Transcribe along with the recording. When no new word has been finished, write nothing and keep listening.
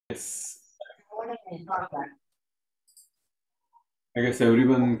Yes, I guess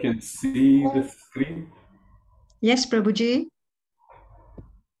everyone can see the screen. Yes, Prabhuji.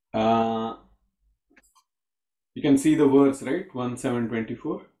 Uh, you can see the verse, right?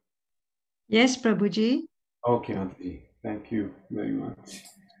 1724. Yes, Prabhuji. Okay, Auntie. Thank you very much.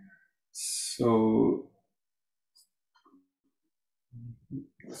 So,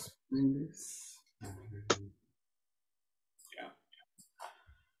 explain this. Yeah.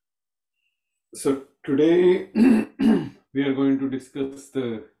 So today we are going to discuss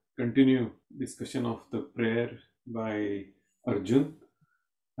the continue discussion of the prayer by Arjun.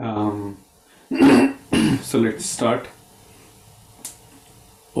 Um, so let's start.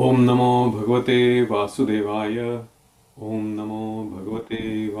 Om Namo Bhagavate Vasudevaya. Om Namo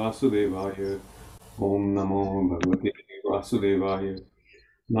Bhagavate Vasudevaya. Om Namo Bhagavate Vasudevaya.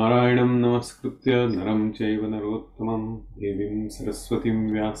 Narayanam Namaskritya Naram Chaiva Narottamam Devim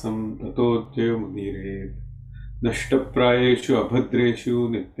Saraswatim Vyasam Tato Jayamudire Nashtaprayeshu Abhadreshu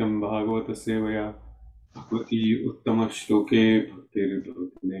Nityam Bhagavata Sevaya Bhagavati Uttama Shloke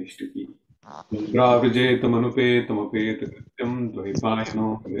Bhaktiridhoti Neshtaki Yampravrjetamअनुपेतमपेतकृत्यं द्वैपायनो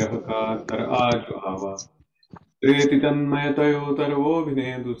विरहका तर आजुहावा प्रेति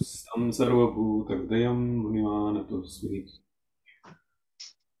तन्मयतयोतरवोऽभिनेदुस्तं सर्वभूतहृदयं मुनिमानतोऽस्मि.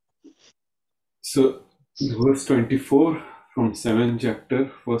 So, verse 24 from 7th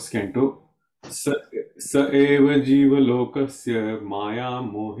chapter, first canto. स एव जीवलोकस्य माया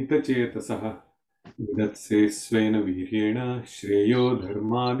मोहितचेतसः विदत्से स्वेन वीर्येण श्रेयो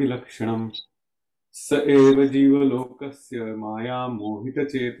धर्मादिलक्षणम्. स एव जीवलोकस्य माया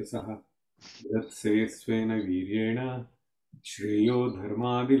मोहितचेतसः विदत्से स्वेन वीर्येण श्रेयो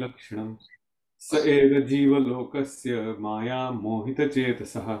धर्मादिलक्षणम्. स एव जीवलोकस्य माया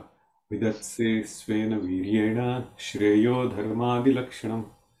मोहितचेतसः विदत्से स्वेन वीर्येण श्रेयो धर्मादिलक्षणम्.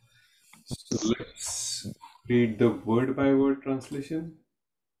 So let's read the word by word translation.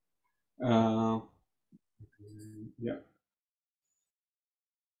 Yeah.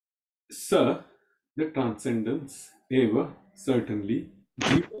 Sa, the transcendence, eva, certainly,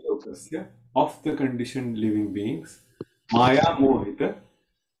 jiva of the conditioned living beings, maya mohita,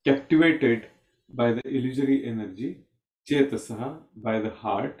 captivated by the illusory energy, chetasaha, by the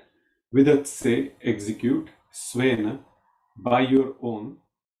heart, vidatse, execute, svena, by your own,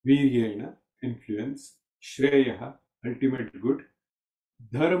 viryena, influence, shreyaha, ultimate good,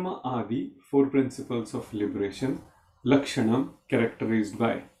 dharma adi, four principles of liberation, lakshanam, characterized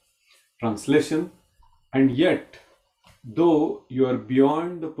by. Translation: and yet, though you are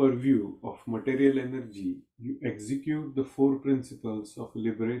beyond the purview of material energy, you execute the four principles of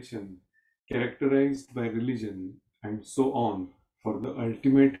liberation characterized by religion and so on for the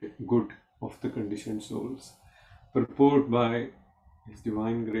ultimate good of the conditioned souls. Purport by His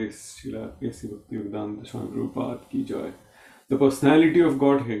Divine Grace Srila A.C. Bhaktivedanta Swami Prabhupada Ki Jai. The personality of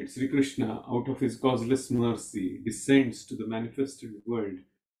Godhead, Sri Krishna, out of his causeless mercy, descends to the manifested world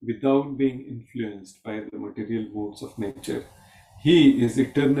without being influenced by the material modes of nature. He is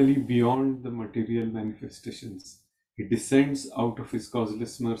eternally beyond the material manifestations. He descends out of his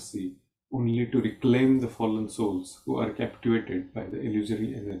causeless mercy only to reclaim the fallen souls who are captivated by the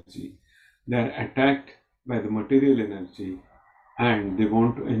illusory energy. They are attacked by the material energy and they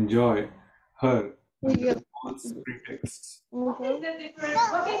want to enjoy her under false pretexts.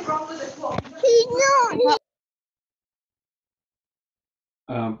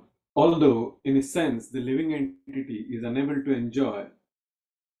 Although, in a sense, the living entity is unable to enjoy.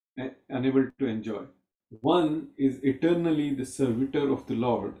 One is eternally the servitor of the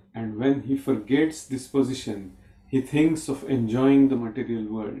Lord, and when he forgets this position, he thinks of enjoying the material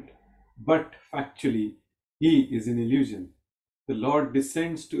world. But factually, he is an illusion. The Lord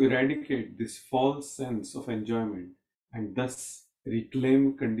descends to eradicate this false sense of enjoyment and thus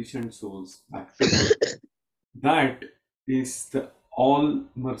reclaim conditioned souls back to God. That is the all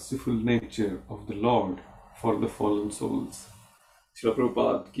merciful nature of the Lord for the fallen souls. Srila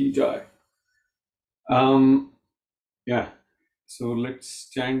Prabhupada ki jai. Yeah, so let's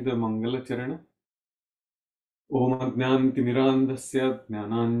chant the Mangala Charana. Om Ajnantimirandasya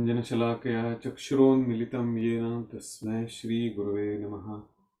Jnananjanashalakaya Chakshurunmilitam Yena Tasmai Shri Gurave Namaha.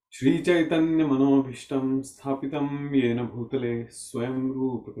 Shri Chaitanya Manobhishtam Sthapitam Yena Bhutale Swayam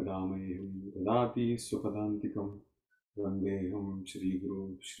Rupa Kadamayam Dadati Swapadantikam Vandeham Shri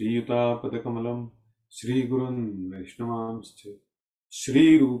Guru Shri Yuta Padakamalam Shri Gurun Vaishnavamscha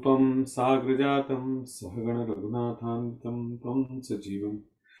Shri Rupam Sagrajatam Sahagana Raghunathantam Tam Sajivam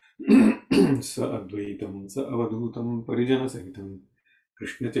स अद्वैतं स अवधूतं परिजनसहितं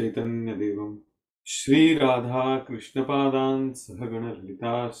कृष्णचैतन्यदेवं Shri Radha Krishna Padan Sahagana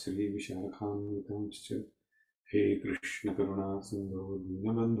Lalita Shri Vishakhanutamscha He Krishna Karuna Sindhu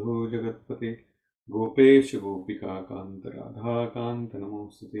Dinabandhu Jagatpate Gopesh Gopika Kanta Radha Kanta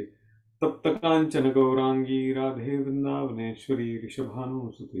Namostate Tapta Kanchana Gaurangi Radhe Vrindavaneshwari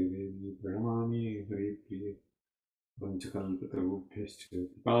Rishabhanusute Devi Pranamami Hari Priye Vanchakalpatarubhyascha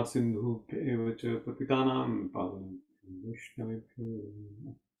Kripa Sindhubhyev cha Patitanam Pavanebhyo Vaishnavebhyo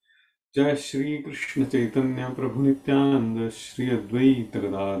Namo जय श्री कृष्ण चैतन्य प्रभु नित्यानंद श्री अद्वैत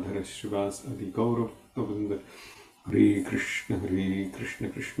गदाधर श्रीवास आदि गौर गोविंद हरे Krishna Krishna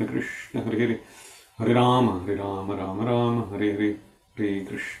Krishna Hare Hare Hare Ram Ram Ram Hare Hare Hare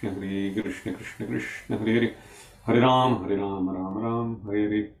Krishna Krishna Krishna Hare Hare Hare Ram Ram Ram Hare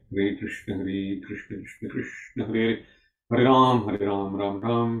Hare Hare Krishna Krishna Krishna Hare Hare Hare Ram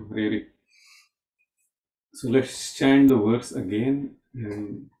Ram Hare Hare. So let's chant the verse again.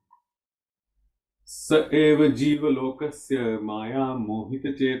 And स एव जीवलोकस्य माया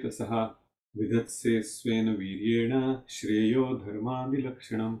मोहितचेतसः विधत्से स्वेन वीर्येण श्रेयो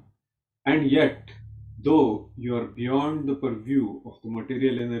धर्मादिलक्षणम्. And yet, though you are beyond the purview of the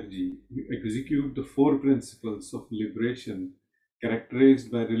material energy, you execute the four principles of liberation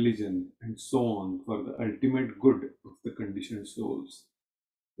characterized by religion and so on for the ultimate good of the conditioned souls.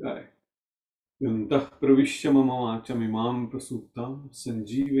 Right. यन्तः प्रविश्य मम वाचमिमां प्रसूप्तां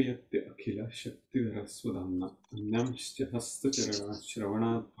सञ्जीवयत्य अखिलशक्तिधरस्वधाम्ना अन्यांश्च हस्तचरणात्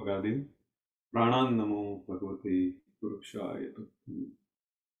श्रवणात् पगादीन् प्राणान्नमो भगवते पुरुषाय तुभ्यम्.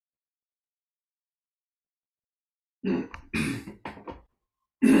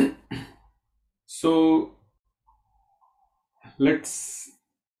 So let's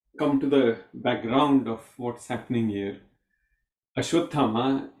come to the background of what's happening here.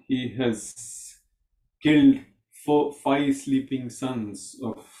 Ashwatthama, he has killed five sleeping sons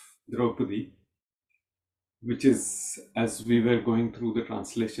of Draupadi, which is, as we were going through the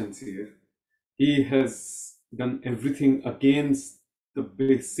translations here, he has done everything against the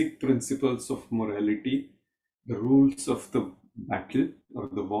basic principles of morality, the rules of the battle or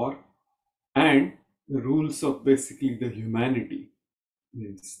the war, and the rules of basically the humanity,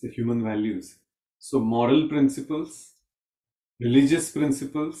 means the human values. So moral principles, religious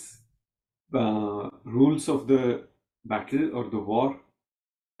principles, rules of the battle or the war,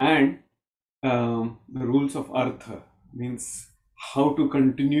 and the rules of artha, means how to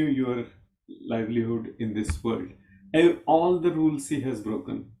continue your livelihood in this world. And all the rules he has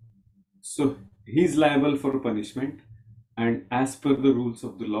broken. So he's liable for punishment, and as per the rules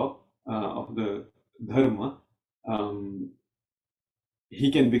of the law, of the dharma,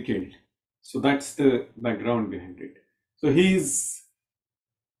 he can be killed. So that's the background behind it. So he's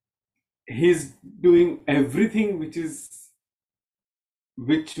doing everything which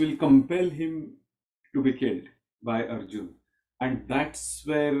will compel him to be killed by Arjun. And that's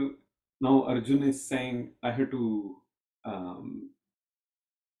where now Arjun is saying, I have to,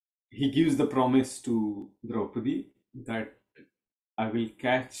 he gives the promise to Draupadi that I will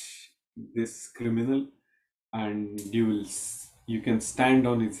catch this criminal and you can stand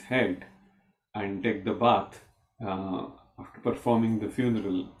on his head and take the bath after performing the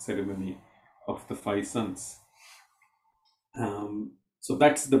funeral ceremony of the five sons. So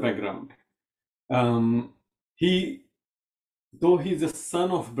that's the background. Though he's a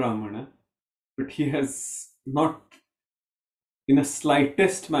son of Brahmana, but he has not, in a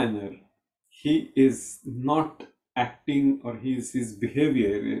slightest manner, he is not acting, or his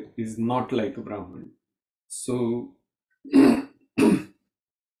behavior is not like a Brahman. So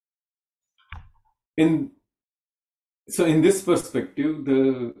in this perspective,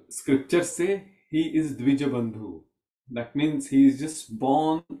 the scriptures say he is Dvija Bandhu. That means he is just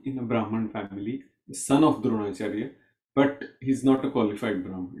born in a Brahman family, the son of Dronacharya, but he's not a qualified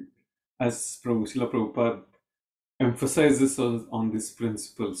Brahman. As Srila Prabhupada emphasizes on these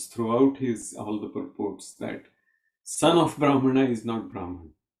principles throughout his all the purports, that son of Brahmana is not Brahman.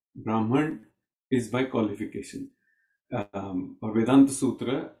 Brahman is by qualification. Vedanta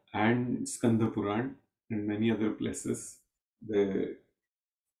Sutra and Skanda Puran and many other places, the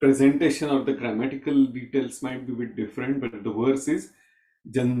presentation or the grammatical details might be a bit different, but the verse is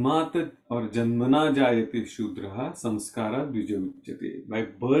Janmat or Janmana Jayate Shudraha Samskara Dvija. By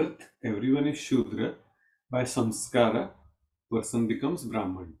birth, everyone is Shudra. By samskara, person becomes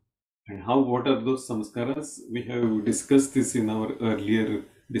Brahman. And what are those samskaras? We have discussed this in our earlier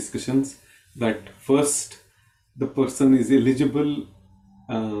discussions, that first the person is eligible.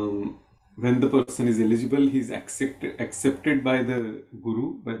 When the person is eligible, he is accepted by the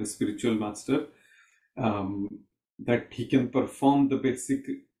guru, by the spiritual master. that he can perform the basic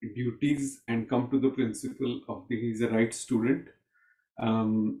duties and come to the principle of he's a right student.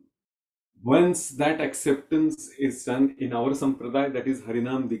 Um, Once that acceptance is done in our sampradaya, that is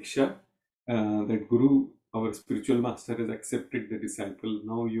Harinam Diksha, that Guru, our spiritual master, has accepted the disciple.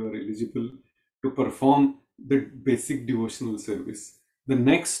 Now you are eligible to perform the basic devotional service. The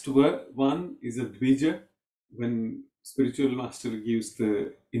next one is a Dvija, when spiritual master gives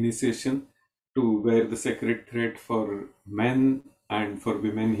the initiation to wear the sacred thread for men, and for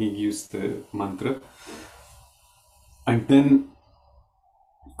women he gives the mantra. And then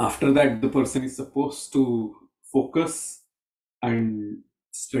after that, the person is supposed to focus and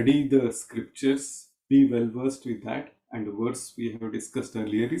study the scriptures, be well versed with that. And the verse we have discussed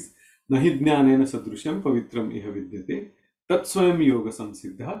earlier is Nahi jnanena sadrusham pavitram iha vidyate tat swayam yoga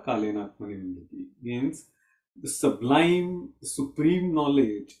samsiddha kalena atmani vindati. Means the sublime, supreme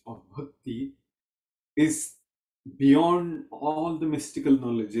knowledge of bhakti is beyond all the mystical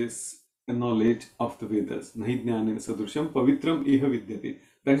knowledges, the knowledge of the Vedas. Nahi jnanena sadrusham pavitram iha vidyate.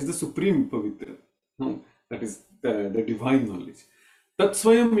 That is the supreme pavitra. No, that is the divine knowledge. Tat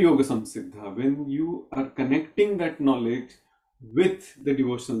swayam yoga samsiddha. When you are connecting that knowledge with the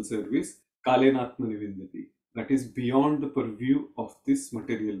devotional service, kalena atmani vindati. That is beyond the purview of this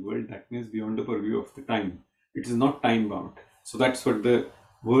material world. That means beyond the purview of the time. It is not time bound. So that's what the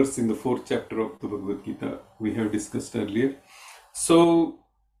verse in the 4th chapter of the Bhagavad Gita we have discussed earlier. So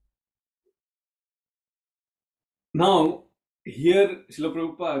now here Srila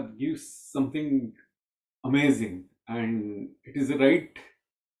Prabhupada gives something amazing, and it is the right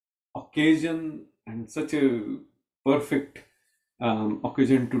occasion and such a perfect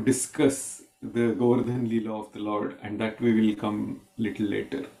occasion to discuss the Govardhan Leela of the Lord, and that we will come little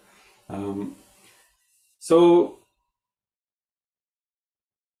later. So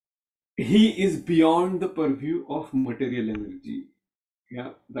he is beyond the purview of material energy.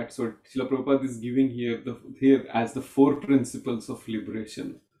 Yeah, that's what Srila Prabhupada is giving here, here as the 4 principles of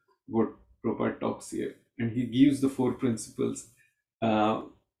liberation, what Prabhupada talks here. And he gives the 4 principles.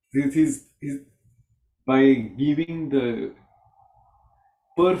 This is by giving the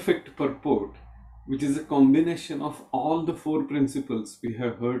perfect purport, which is a combination of all the 4 principles we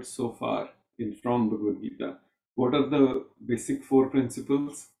have heard so far from Bhagavad Gita. What are the basic 4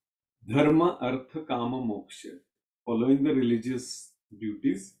 principles? Dharma, Artha, Kama, Moksha. Following the religious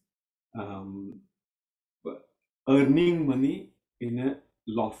duties, earning money in a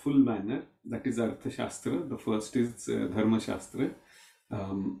lawful manner, that is Artha Shastra. The first is Dharma Shastra.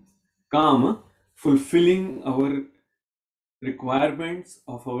 Kama, fulfilling our requirements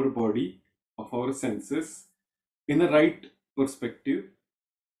of our body, of our senses, in a right perspective.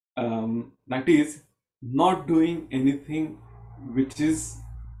 That is not doing anything which is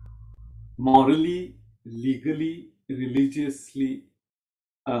morally, legally, religiously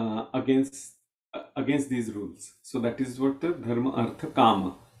against these rules. So that is what the Dharma, Artha,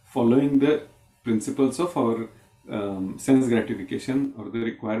 Kama, following the principles of our sense gratification, or the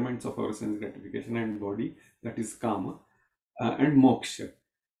requirements of our sense gratification and body, that is Kama, and Moksha.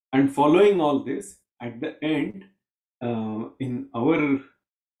 And following all this, at the end, in our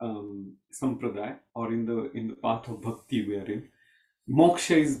sampradaya, or in the path of bhakti we are in,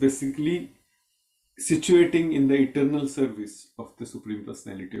 moksha is basically situating in the eternal service of the Supreme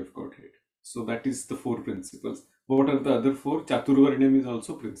Personality of Godhead. So that is the 4 principles. What are the other 4? Chaturvarnyam is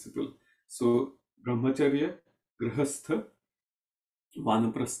also principle. So Brahmacharya, Grihastha,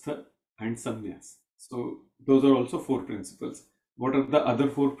 Vanaprastha, and Sannyas. So those are also 4 principles. What are the other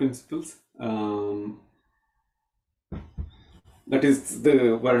 4 principles? That is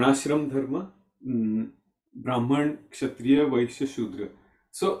the Varnashram Dharma, Brahman, Kshatriya, Vaishya, Shudra.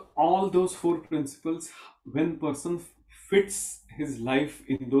 So all those 4 principles, when person fits his life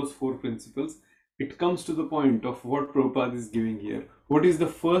in those 4 principles, it comes to the point of what Prabhupada is giving here. What is the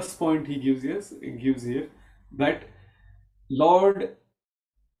first point he gives here? He gives here that Lord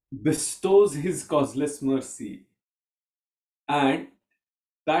bestows his causeless mercy, and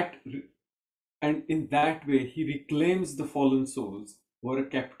in that way he reclaims the fallen souls who are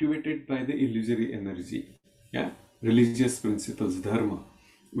captivated by the illusory energy. Yeah, religious principles, dharma.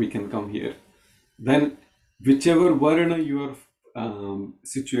 We can come here. Then whichever varna you are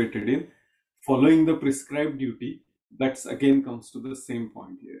situated in, following the prescribed duty, that's again comes to the same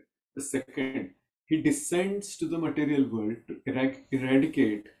point here. The second, he descends to the material world to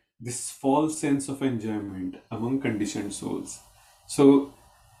eradicate this false sense of enjoyment among conditioned souls. So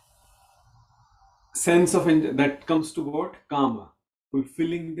sense of that comes to what? Kama.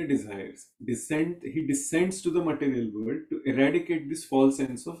 fulfilling the desires. He descends to the material world to eradicate this false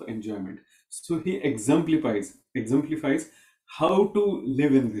sense of enjoyment. So he exemplifies how to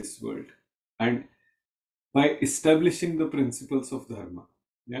live in this world, and by establishing the principles of dharma.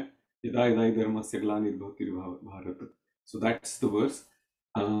 Yeah, yada yada dharmasya glanirvati bharata. So that's the verse,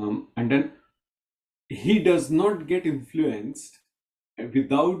 and then he does not get influenced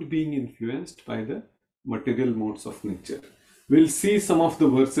without being influenced by the material modes of nature. We'll see some of the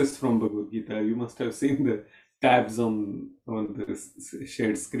verses from Bhagavad Gita. You must have seen the tabs on the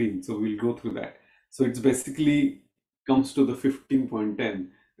shared screen. So we'll go through that. So it's basically comes to the 15.10.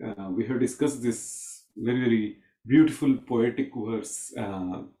 We have discussed this very, very beautiful poetic verse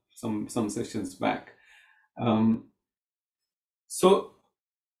some sessions back. So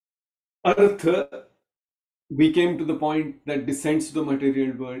Artha, we came to the point that descends to the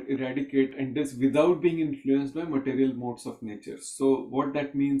material world, eradicate, and this without being influenced by material modes of nature. So what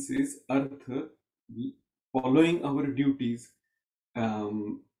that means is Artha, following our duties,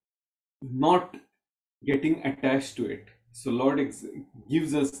 not getting attached to it. So Lord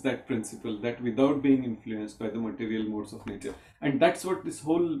gives us that principle that without being influenced by the material modes of nature. And that's what this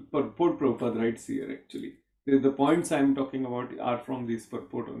whole purport Prabhupada writes here actually. The points I'm talking about are from this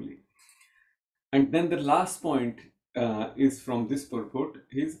purport only. And then the last point is from this purport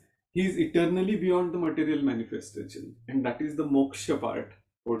is he is eternally beyond the material manifestation, and that is the moksha part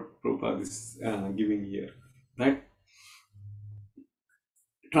what Prabhupada is giving here. That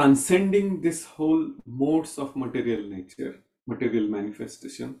transcending this whole modes of material nature, material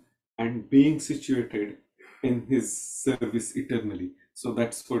manifestation, and being situated in his service eternally. So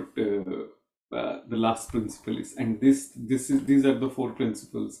that's what the last principle is, and these are the four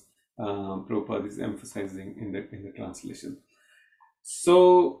principles Prabhupada is emphasizing in the translation.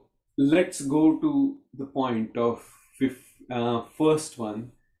 So let's go to the point of first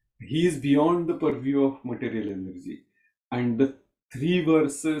one. He is beyond the purview of material energy, and the three or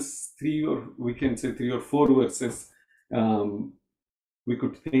we can say three or four verses we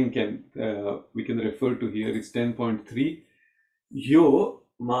could think and we can refer to here is 10.3. Yo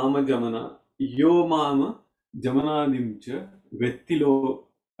mama jamanadimcha vettiloka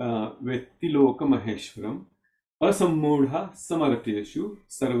maheshwaram asammudha samartyeshu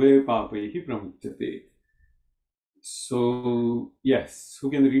sarve papaihi pramuchyate. So yes, who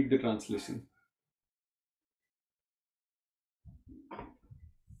can read the translation?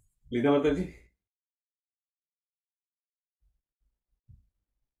 Lida Mataji?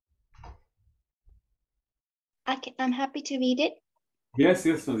 I'm happy to read it. Yes,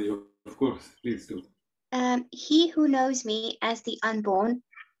 Mataji, of course, please do. He who knows me as the unborn,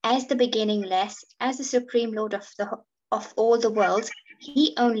 as the beginningless, as the supreme Lord of all the worlds,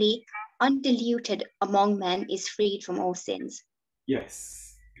 he only, undiluted among men, is freed from all sins.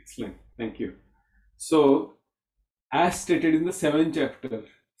 Yes, excellent. Thank you. So, as stated in the 7th chapter,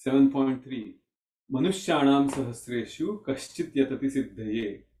 7.3, Manushyanam sahasreshu kaschit yatati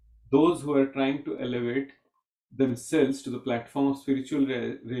siddhaye. Those who are trying to elevate themselves to the platform of spiritual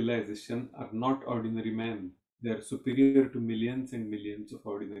realization are not ordinary men. They are superior to millions and millions of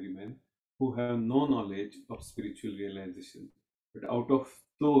ordinary men who have no knowledge of spiritual realization. But out of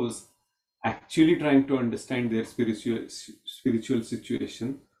those actually trying to understand their spiritual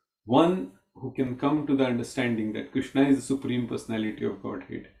situation, one who can come to the understanding that Krishna is the Supreme Personality of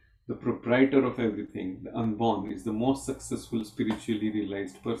Godhead, the proprietor of everything, the unborn, is the most successful spiritually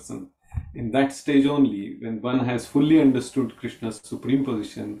realized person. In that stage only, when one has fully understood Krishna's supreme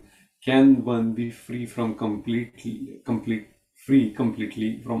position, can one be free from completely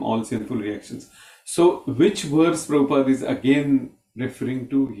from all sinful reactions. So which verse Prabhupada is again referring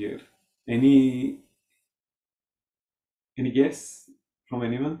to here? Any guess from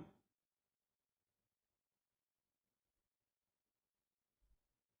anyone?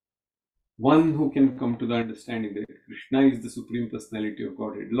 One who can come to the understanding that Krishna is the Supreme Personality of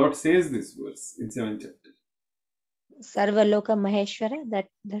Godhead. Lord says this verse in 7th chapter. Sarvaloka Maheshwara, that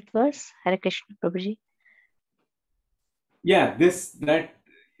verse. Hare Krishna, Prabhuji. Yeah, that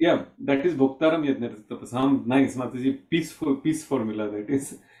is Bhoktaram Yajna Tapasam. Nice, Mataji. Peace formula that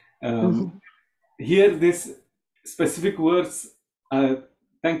is. Here, this specific verse,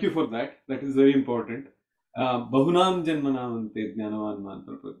 thank you for that. That is very important. Bahunam Janmanamante Jnanavan Man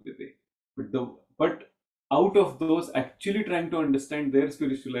Prapadyate. But out of those actually trying to understand their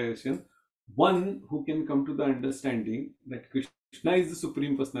spiritualization, one who can come to the understanding that Krishna is the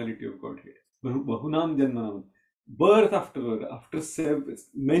Supreme Personality of Godhead. Bahunam Janmanam. Birth after birth, after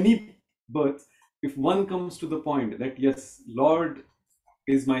many births, if one comes to the point that yes, Lord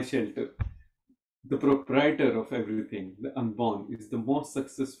is my shelter, the proprietor of everything, the unborn, is the most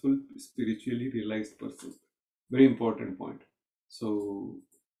successful spiritually realized person. Very important point. So,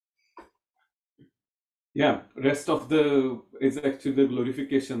 yeah, rest of the is actually the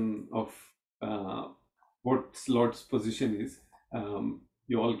glorification of uh, what Lord's position is.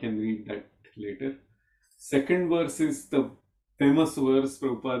 You all can read that later. Second verse is the famous verse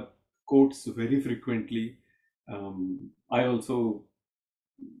Prabhupada quotes very frequently. I also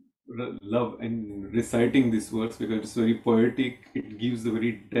love and reciting this verse because it's very poetic. It gives the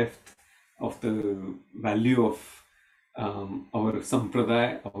very depth of the value of our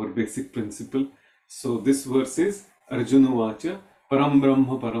sampradaya, our basic principle. So this verse is Arjuna Vacha Param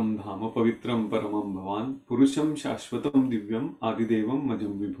Brahma Param Dhama Pavitram Paramam Bhavan Purusham Shashvatam Divyam Adidevam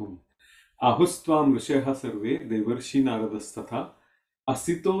Majam Vibhum Ahustvam Rishyaha Sarve Devarshi Naradasthatha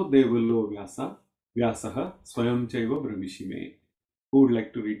Asito Devalo Vyasaha Swayam Chaiva Brahmishime. Who would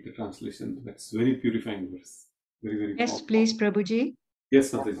like to read the translation? That's very purifying verse. Very, very Yes, powerful. please, Prabhuji.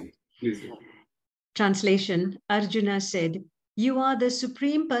 Yes, Mataji, please do. Translation. Arjuna said, "You are the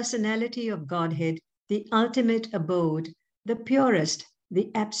Supreme Personality of Godhead, the ultimate abode, the purest, the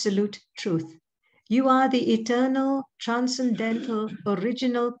absolute truth. You are the eternal, transcendental,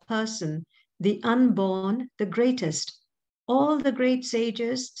 original person, the unborn, the greatest. All the great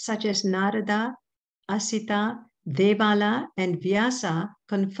sages, such as Narada, Asita, Devala, and Vyasa,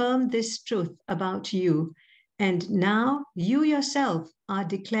 confirmed this truth about you. And now you yourself are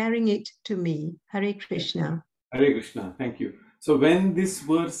declaring it to me." Hare Krishna. Hare Krishna, thank you. So when this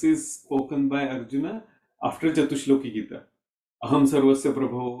verse is spoken by Arjuna after Chatushloki Gita, Aham Sarvasya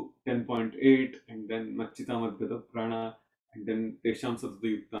Prabho 10.8, and then Machita Madgata Prana, and then Tesham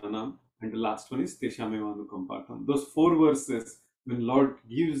Satadayuktanam, and the last one is Teshameva Anukampatam. Those four verses, when Lord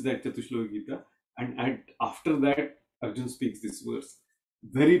gives that Chatushloki Gita, and after that, Arjuna speaks this verse.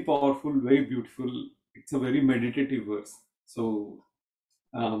 Very powerful, very beautiful. It's a very meditative verse. So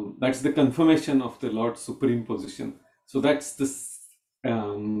that's the confirmation of the Lord's supreme position. So that's the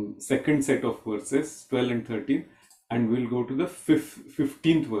second set of verses, 12 and 13. And we'll go to the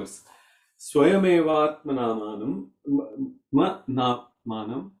 15th verse. Swayamevatmanamanam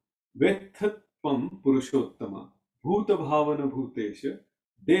manam vethatvam purushottama bhuta bhavana bhutesha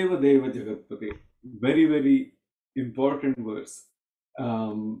deva deva jagatpate. Very, very important verse.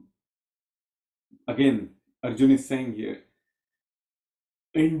 Again, Arjuna is saying here,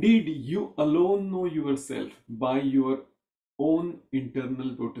 indeed, you alone know yourself by your own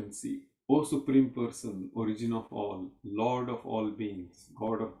internal potency, O Supreme Person, origin of all, Lord of all beings,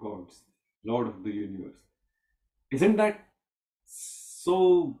 God of gods, Lord of the universe. Isn't that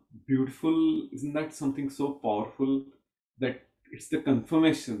so beautiful? Isn't that something so powerful that it's the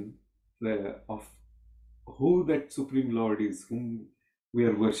confirmation of who that Supreme Lord is, whom we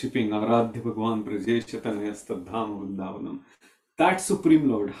are worshipping? Aradhya Bhagwan Brajesh Tanayastadham Vrindavanam. That Supreme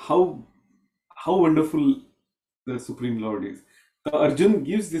Lord, how wonderful the Supreme Lord is. So Arjun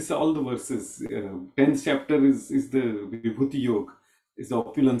gives this all the verses. 10th chapter is the Vibhuti Yoga, is the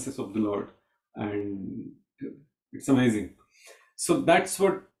opulences of the Lord, and it's amazing. So that's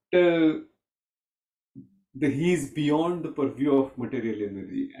what he is beyond the purview of material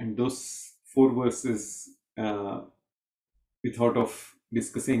energy, and those four verses we thought of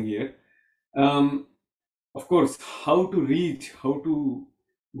discussing here. Of course, how to reach, how to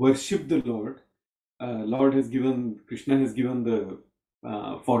worship the Lord. Krishna has given the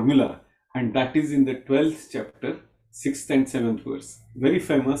formula, and that is in the 12th chapter, 6th and 7th verse. Very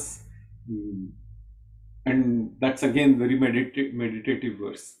famous, and that's again very meditative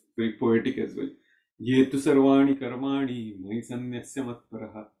verse, very poetic as well. Yetu sarvani karmani mai sanyasya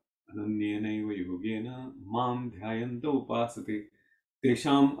matparaha ananyenaiva yogena mam dhyayanta upasate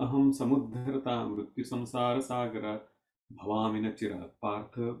tesham aham samuddharata mrityu samsara sagara bhavamina chirat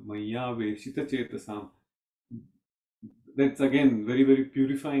partha maya veshita chetasam. That's again very, very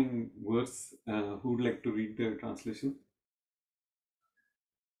purifying verse. Who would like to read the translation?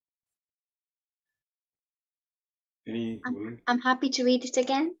 Any volunteer? I'm happy to read it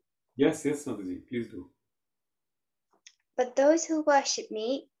again. Yes, Mataji, please do. But those who worship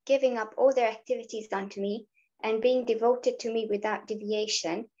me, giving up all their activities unto me, and being devoted to me without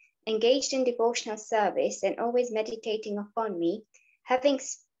deviation, engaged in devotional service, and always meditating upon me, having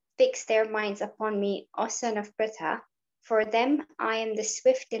fixed their minds upon me, O son of Pritha, for them I am the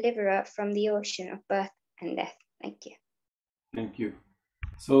swift deliverer from the ocean of birth and death. Thank you. Thank you.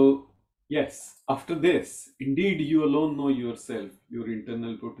 So, yes, after this, indeed you alone know yourself, your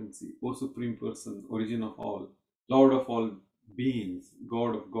internal potency, O Supreme Person, origin of all, Lord of all beings,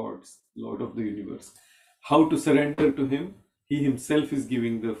 God of gods, Lord of the universe. How to surrender to Him? he himself is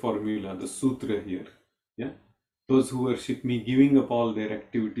giving the formula, the sutra here. Yeah, those who worship me, giving up all their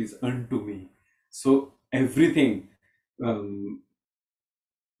activities unto me. So everything,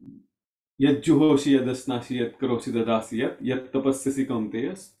 यज्जुहोषि यदस्नासि यत्करोषि ददासि यत् तपस्यसि कौन्तेय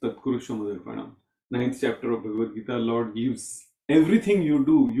तत्कुरुष्व मदर्पणम. 9th chapter of Bhagavad Gita, Lord gives everything you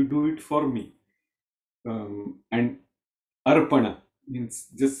do it for me. And arpana means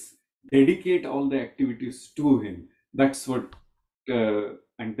just dedicate all the activities to him. That's what,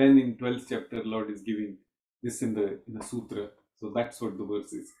 and then in 12th chapter, Lord is giving this in the sutra. So that's what the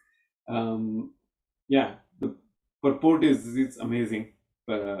verse is. Yeah, the purport is it's amazing.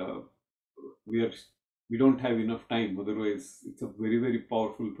 We don't have enough time, otherwise it's a very, very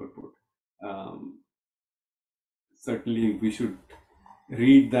powerful purport. Certainly we should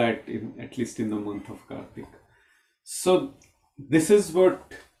read that at least in the month of Kartik. So this is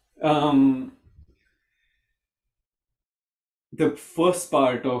what the first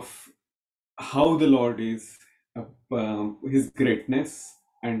part of how the Lord is, his greatness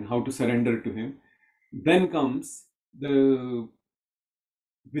and how to surrender to him. Then comes the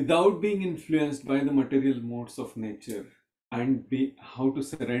without being influenced by the material modes of nature, and how to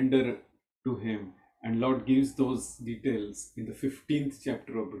surrender to him. And Lord gives those details in the 15th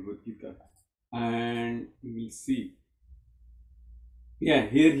chapter of Bhagavad Gita. And we will see. Yeah,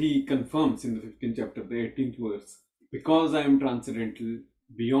 here he confirms in the 15th chapter, the 18th verse. Because I am transcendental,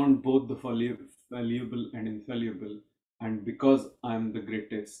 beyond both the fallible and infallible, and because I am the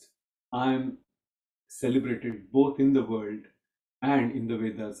greatest, I am celebrated both in the world and in the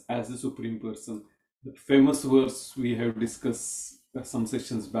Vedas as the Supreme Person. The famous verse we have discussed some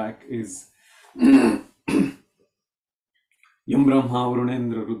sessions back is Yam Brahma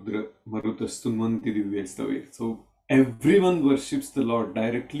Varunendra Rudra Marutastunmanti Divyastave. So everyone worships the Lord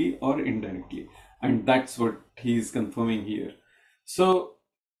directly or indirectly, and that's what he is confirming here. So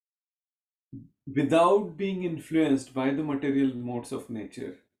without being influenced by the material modes of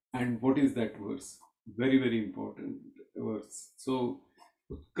nature. And what is that verse? Very, very important verse. So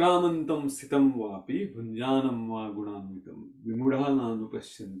Utkramantam sitam vapi bhunjanam va gunanvitam vimudhananu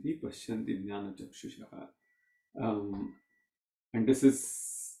pashyanti jnana chakshushaha. And this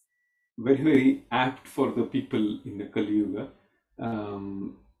is very, very apt for the people in the Kali Yuga,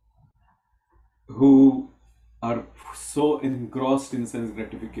 who are so engrossed in sense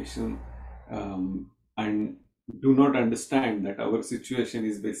gratification, and do not understand that our situation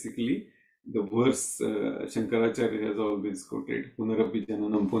is basically the verse Shankaracharya has always quoted, Punarapi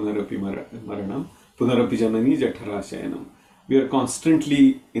Jananam Punarapi Maranam Punarapi Janani Jatharasayanam. We are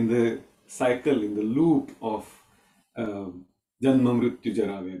constantly in the cycle, in the loop of Janma Mrityu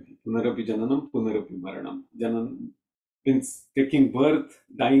Jara Vyadhi. Punarapi Jananam Punarapi Maranam. Janan means taking birth,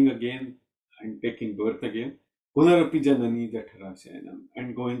 dying again, and taking birth again. Punarapi Janani Jatharasayanam,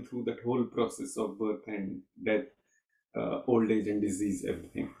 and going through that whole process of birth and death, old age and disease,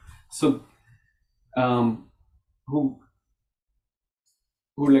 everything. So, who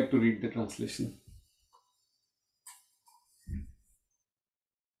would like to read the translation?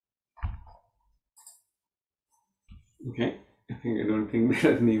 Okay, I don't think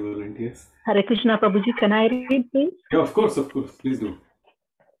there are any volunteers. Hare Krishna, Prabhuji, can I read, please? Yeah, of course, please do.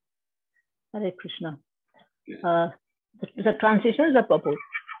 Hare Krishna. Yeah. The translation is the purport.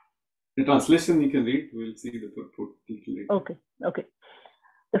 The translation you can read. We'll see the purport later. Okay.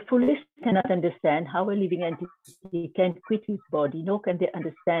 The foolish cannot understand how a living entity can quit his body, nor can they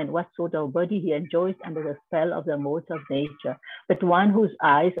understand what sort of body he enjoys under the spell of the modes of nature. But one whose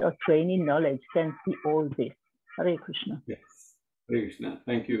eyes are trained in knowledge can see all this. Hare Krishna. Yes, Hare Krishna.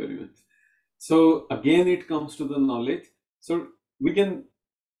 Thank you very much. So again, it comes to the knowledge. So we can,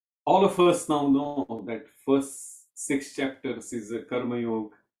 all of us now know that first 6 chapters is a Karma Yoga.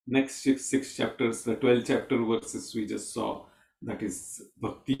 Next 6 chapters, the 12 chapter verses we just saw, that is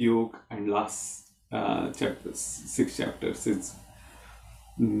Bhakti Yoga, and last 6 chapters is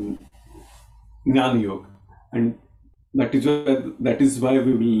Jnana Yoga. And that is why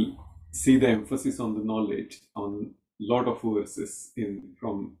we will see the emphasis on the knowledge on a lot of verses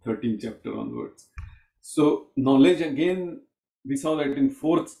from 13th chapter onwards. So knowledge, again, we saw that in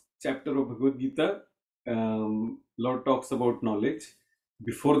 4th chapter of Bhagavad Gita, Lord talks about knowledge.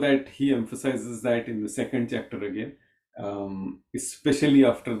 Before that, he emphasizes that in the 2nd chapter again, especially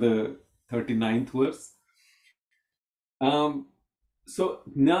after the 39th verse. So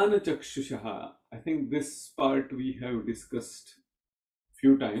Jnana Chakshushaha, I think this part we have discussed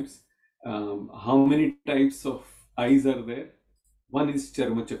few times. How many types of eyes are there? One is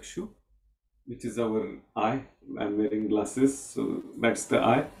Charma Chakshu, which is our eye. I'm wearing glasses, so that's the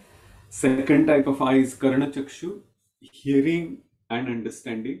eye. Second type of eye is Karna Chakshu, hearing and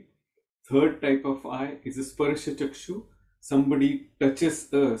understanding. Third type of eye is a sparsha chakshu. Somebody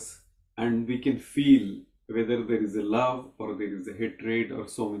touches us and we can feel whether there is a love or there is a hatred or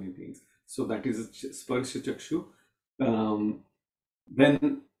so many things. So that is a sparsha chakshu.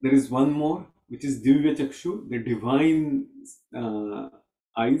 Then there is one more, which is divya chakshu, the divine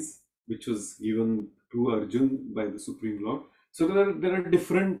eyes, which was given to Arjun by the Supreme Lord. So there are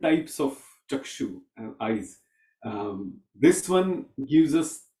different types of chakshu, eyes. This one gives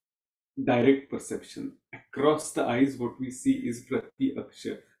us direct perception. Across the eyes, what we see is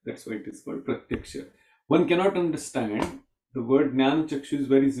pratyaksha. That's why it is called pratyaksha. One cannot understand. The word jnana chakshu is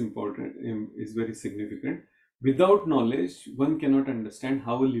very important, is very significant. Without knowledge, one cannot understand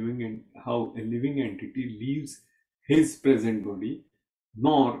how a living entity leaves his present body,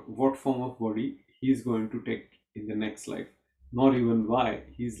 nor what form of body he is going to take in the next life, nor even why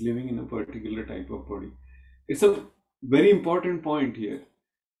he is living in a particular type of body. It's a very important point here.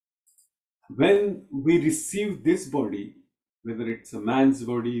 When we receive this body, whether it's a man's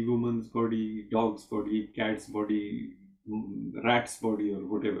body, woman's body, dog's body, cat's body, rat's body, or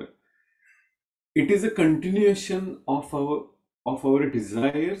whatever, it is a continuation of our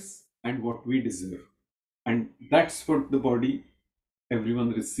desires and what we deserve, and that's what the body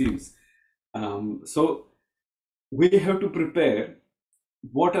everyone receives. So we have to prepare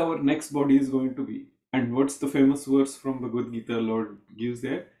what our next body is going to be. And what's the famous verse from Bhagavad Gita Lord gives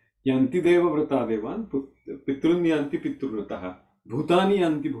there? Yanti deva vrata devan pitrun yanti pitrvrataha bhutani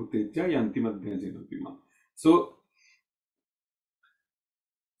yanti bhuteja yanti madhya janapima. So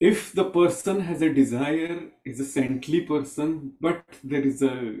if the person has a desire, is a saintly person, but there is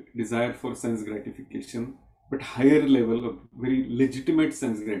a desire for sense gratification, but higher level of very legitimate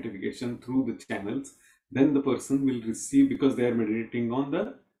sense gratification through the channels, then the person will receive, because they are meditating on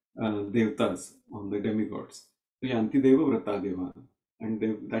the devatas, on the demigods. So yanti deva vrata deva, and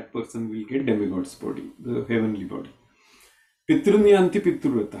that person will get demigod's body, the heavenly body. Pitrunyanti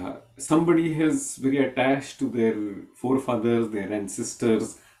pitrurataha. Somebody has very attached to their forefathers, their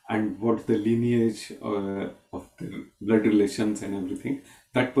ancestors, and what the lineage of their blood relations and everything.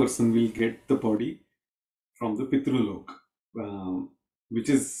 That person will get the body from the Pitrulok, which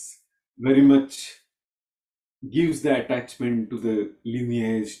is very much gives the attachment to the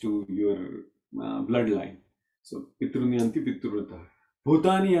lineage, to your bloodline. So Pitrunyanti pitrurataha.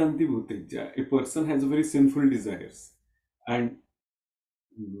 Bhutani yanti bhuteja. A person has very sinful desires, and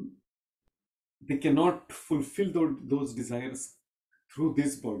they cannot fulfill those desires through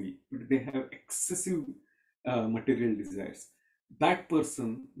this body, but they have excessive material desires. That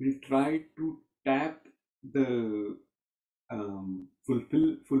person will try to tap the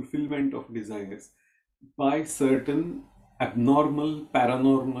fulfillment of desires by certain abnormal,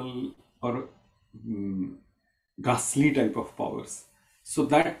 paranormal, or ghastly type of powers. So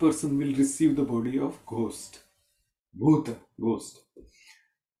that person will receive the body of ghost, bhuta, ghost.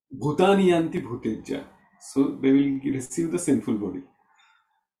 Bhutani yanti bhuteja. So they will receive the sinful body.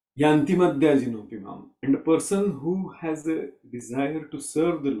 Yanti madhyajinopimam. And a person who has a desire to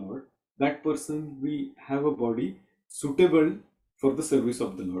serve the Lord, that person will have a body suitable for the service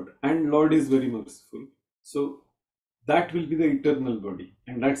of the Lord. And Lord is very merciful. So that will be the eternal body.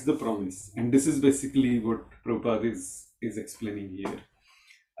 And that's the promise. And this is basically what Prabhupada is explaining here.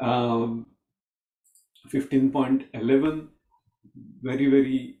 15.11, very,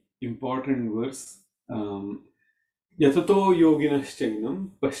 very important verse. Yatato yoginaschainam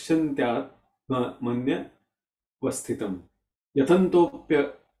paschantyatmanya vasthitam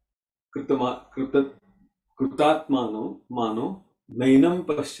yatantopya kritatmano mano nainam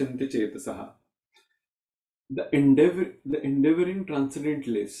paschanti chetasaha. The endeavoring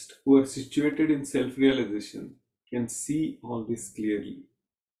transcendentalist who are situated in self-realization can see all this clearly.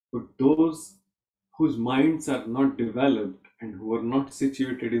 But those whose minds are not developed and who are not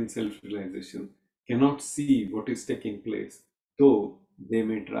situated in self-realization cannot see what is taking place, though they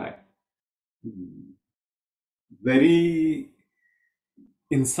may try. Very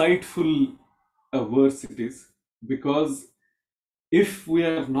insightful verse it is, because if we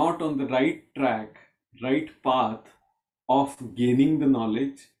are not on the right track, right path of gaining the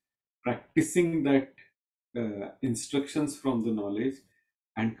knowledge, practicing that instructions from the knowledge,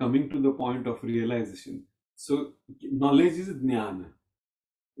 and coming to the point of realization. So knowledge is jnana.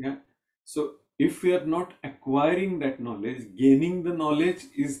 Yeah. So if we are not acquiring that knowledge, gaining the knowledge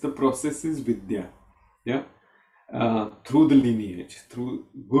is the process is vidya. Yeah. Through the lineage, through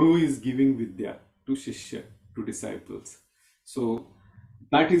Guru is giving vidya to Shishya, to disciples. So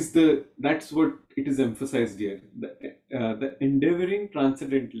that's what it is emphasized here. The endeavoring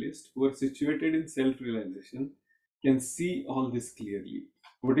transcendentalist who are situated in self-realization can see all this clearly.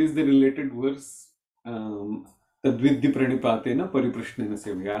 What is the related verse? Tadvidya pranipatena pariprashnena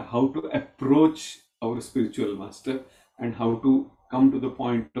sevaya. How to approach our spiritual master and how to come to the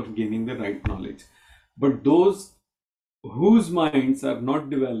point of gaining the right knowledge. But those whose minds are not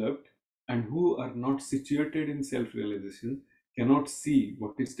developed and who are not situated in self-realization cannot see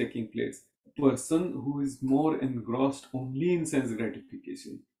what is taking place. A person who is more engrossed only in sense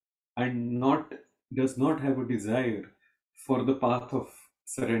gratification and does not have a desire for the path of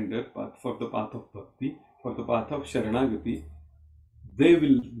surrender, for the path of bhakti, for the path of sharanagati,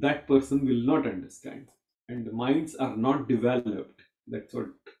 that person will not understand. And the minds are not developed. That's what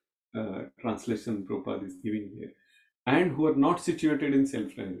translation Prabhupada is giving here. And who are not situated in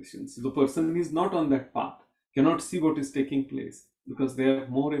self-realization. So the person is not on that path, cannot see what is taking place because they are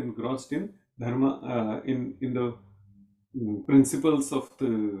more engrossed in dharma, in the principles of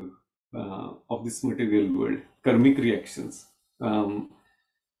this material world, karmic reactions,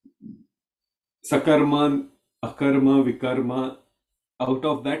 sakarma, akarma, vikarma. Out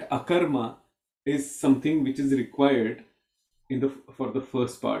of that, akarma is something which is required for the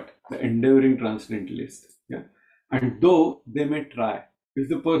first part, the endeavoring transcendentalist. Yeah, and though they may try, if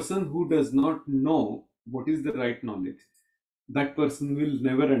the person who does not know what is the right knowledge, that person will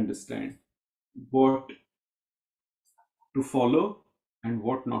never understand what to follow and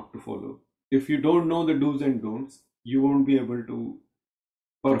what not to follow. If you don't know the do's and don'ts, you won't be able to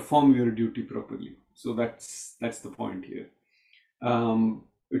perform your duty properly. So that's the point here.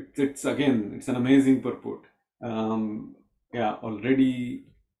 It's again, it's an amazing purport. Yeah, already.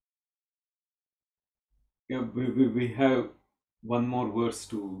 Yeah, we have one more verse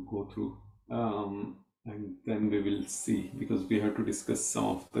to go through, and then we will see, because we have to discuss some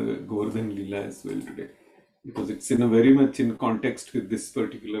of the Govardhan Leela as well today, because it's in a very much in context with this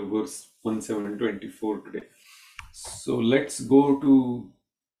particular verse 1724 today. So let's go to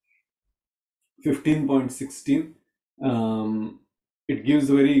 15.16. It gives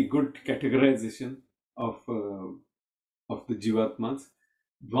a very good categorization of the Jivatmas.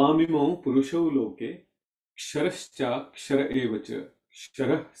 Dvamimo Purushau Loke Ksharascha Kshara Evacha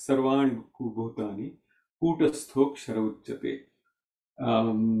Kshara Sarvani Bhutani Kutastho Kshara Uchyate.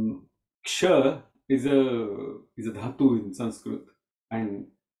 Kshar is a dhatu in Sanskrit,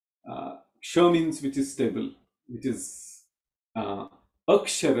 and Ksha means which is stable, which is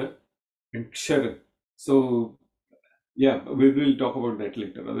Akshara and Kshara. So yeah, we will talk about that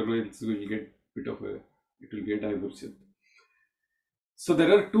later. Otherwise, we'll get it will get diversion. So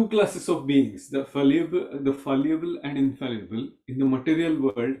there are two classes of beings: the fallible and infallible. In the material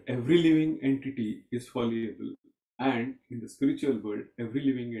world, every living entity is fallible, and in the spiritual world, every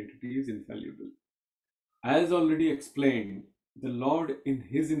living entity is infallible. As already explained, the Lord in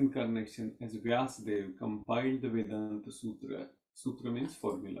his incarnation as Vyasadeva compiled the Vedanta Sutra. Sutra means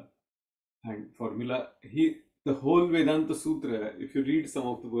formula. And formula, the whole Vedanta Sutra, if you read some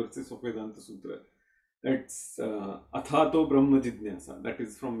of the verses of Vedanta Sutra, that's Athato Brahma Jidnyasa. That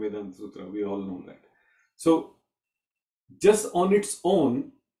is from Vedanta Sutra. We all know that. So, just on its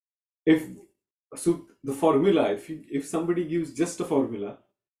own, the formula, if somebody gives just a formula,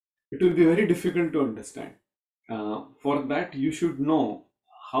 it will be very difficult to understand. For that, you should know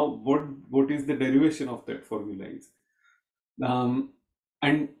what is the derivation of that formula is,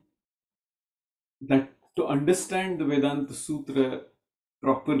 and that to understand the Vedanta Sutra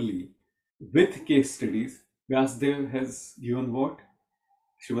properly with case studies, Vyasadeva has given what?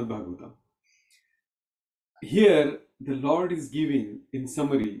 Srimad Bhagavatam. Here, the Lord is giving, in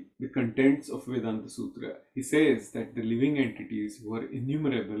summary, the contents of Vedanta Sutra. He says that the living entities who are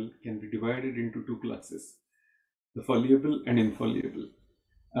innumerable can be divided into two classes: the fallible and infallible.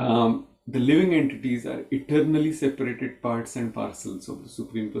 The living entities are eternally separated parts and parcels of the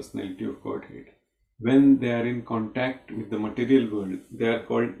Supreme Personality of Godhead. When they are in contact with the material world, they are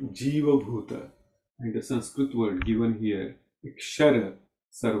called Jiva Bhuta, and the Sanskrit word given here, Kshara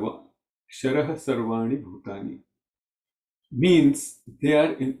Sarvani Bhutani, means they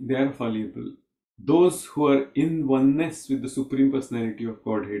are fallible. Those who are in oneness with the Supreme Personality of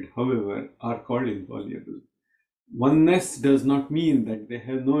Godhead, however, are called infallible. Oneness does not mean that they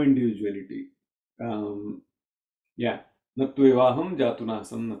have no individuality. Natvevaham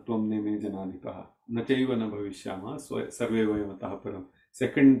jatunasam natvam neme janadipaha nachaiva na bhavishyama sarve vayamataha param.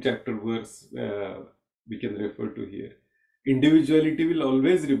 Second chapter verse we can refer to here. Individuality will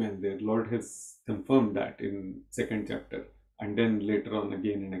always remain there. Lord has confirmed that in second chapter, and then later on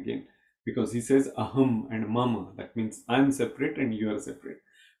again and again, because he says aham and mama. That means I am separate and you are separate.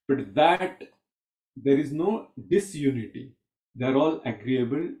 But that there is no disunity. They are all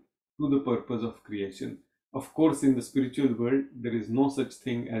agreeable to the purpose of creation. Of course, in the spiritual world, there is no such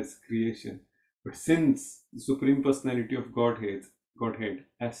thing as creation. But since the Supreme Personality of Godhead,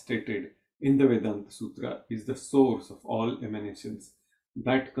 as stated in the Vedanta Sutra, is the source of all emanations,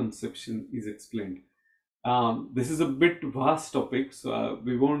 that conception is explained. This is a bit vast topic, so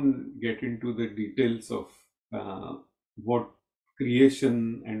we won't get into the details of what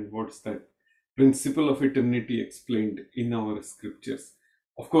creation and what's that principle of eternity explained in our scriptures.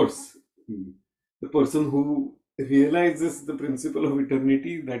 Of course, the person who realizes the principle of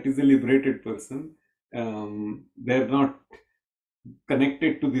eternity, that is a liberated person. They're not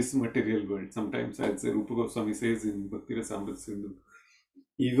connected to this material world. Sometimes, as Rupa Goswami says in Bhakti Rasamrita Sindhu,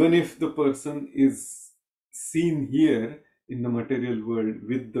 even if the person is seen here in the material world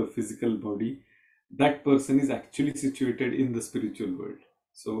with the physical body, that person is actually situated in the spiritual world.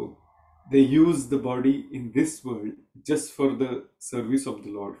 So they use the body in this world just for the service of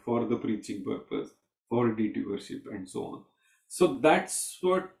the Lord, for the preaching purpose, for deity worship, and so on. So that's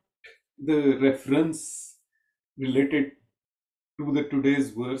what the reference related to the today's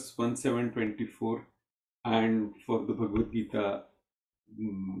verse 1724 and for the Bhagavad Gita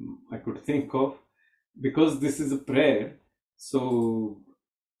I could think of, because this is a prayer. So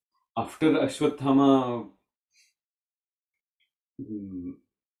after Ashwatthama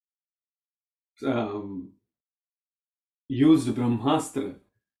used Brahmastra,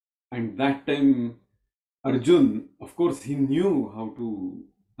 and that time Arjun, of course, he knew how to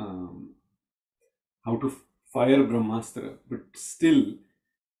fire Brahmastra, but still,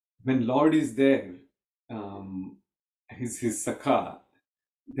 when Lord is there, his Sakha,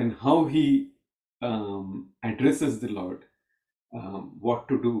 then how he addresses the Lord, what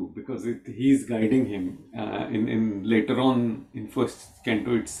to do, because he is guiding him. In later on in first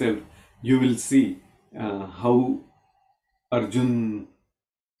canto itself, you will see how Arjun,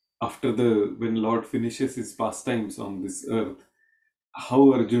 when Lord finishes his pastimes on this earth,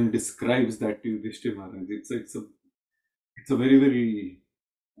 how Arjun describes that to Yudhishthira Maharaj. It's a very, very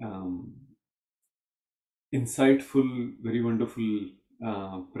insightful, very wonderful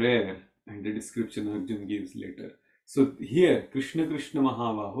prayer, and the description Arjun gives later. So here, Krishna Krishna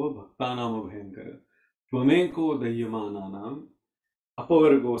Mahavaho Bhaktanam Abhayankara Tvameko Dayyamananam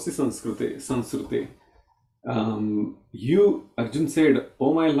Apavargosi Sanskrute. Arjun said,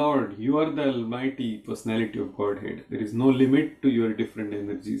 "Oh my Lord, you are the Almighty Personality of Godhead. There is no limit to your different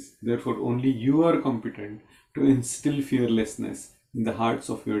energies. Therefore, only you are competent to instill fearlessness in the hearts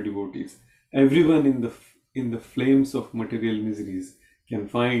of your devotees. Everyone in the flames of material miseries can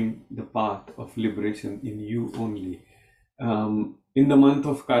find the path of liberation in you only." In the month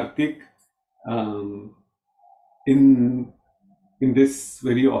of Kartik, in this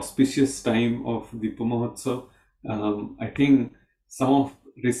very auspicious time of Deepa Mahotsav, I think some of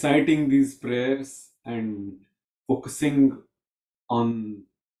reciting these prayers and focusing on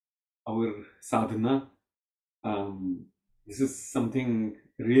our sadhana, this is something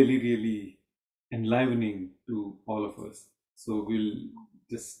really, really enlivening to all of us. So we'll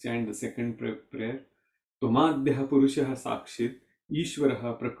just chant the second prayer. Tomadhyaha Purushaha Sakshit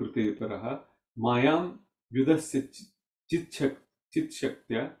Ishvaraha Prakrute Paraha Mayam Yudasya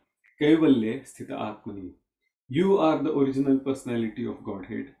Chit-shaktya Kaivalya Sthita Atmani. You are the original personality of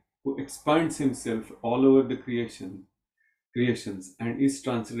Godhead who expands himself all over the creations and is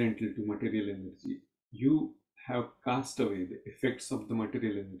transcendental to material energy. You have cast away the effects of the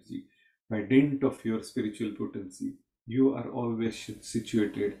material energy by dint of your spiritual potency. You are always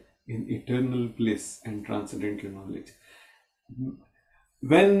situated in eternal bliss and transcendental knowledge.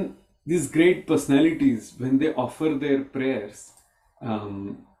 When these great personalities, when they offer their prayers,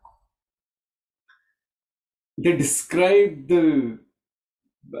 they describe the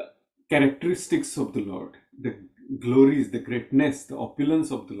characteristics of the Lord, the glories, the greatness, the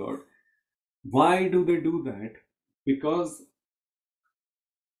opulence of the Lord. Why do they do that? Because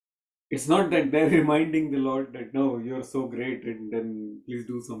it's not that they're reminding the Lord that, no, you're so great and then please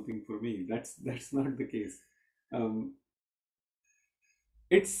do something for me. That's not the case.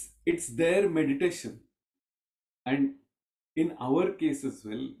 It's their meditation. And in our case as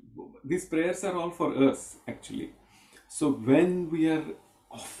well, these prayers are all for us actually. So when we are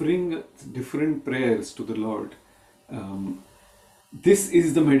offering different prayers to the Lord, this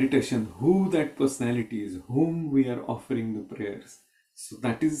is the meditation, who that personality is, whom we are offering the prayers. So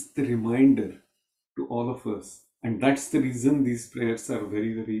that is the reminder to all of us. And that's the reason these prayers are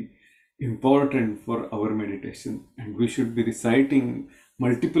very, very important for our meditation. And we should be reciting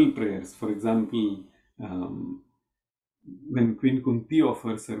multiple prayers. For example, when Queen Kunti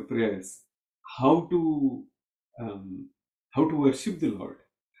offers her prayers, how to worship the Lord,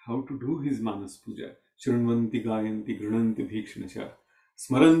 how to do his Manas Puja. शृण्वन्ति गायन्ति गृह्णन्ति भीक्ष्णशः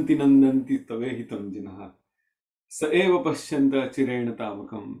स्मरन्ति नन्दन्ति तवेहितं जिनः स एव पश्यन्त चिरेण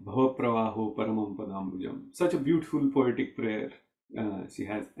तावकं भवप्रवाहो paramam padambujam. Such a beautiful poetic prayer she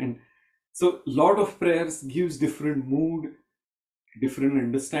has. And so lot of prayers gives different mood, different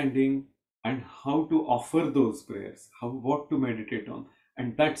understanding, and how to offer those prayers, what to meditate on.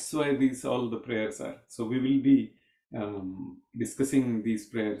 And that's why these all the prayers are. So we will be discussing these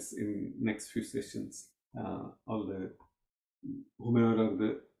prayers in next few sessions. All the whomever are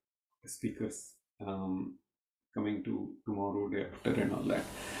the speakers coming to tomorrow, day after, and all that.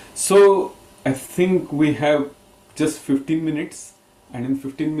 So I think we have just 15 minutes, and in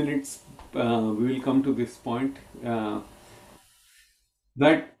 15 minutes we will come to this point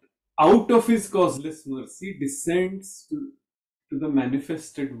that out of his causeless mercy descends to the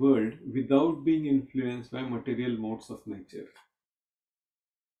manifested world without being influenced by material modes of nature.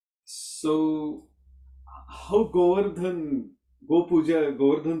 So how Govardhan Puja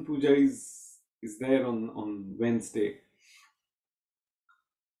is there on Wednesday.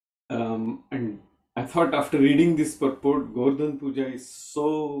 And I thought after reading this purport, Govardhan Puja is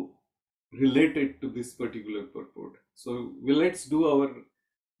so related to this particular purport. So let's do our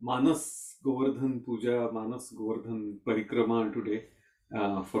Manas Govardhan Puja, Manas Govardhan Parikrama today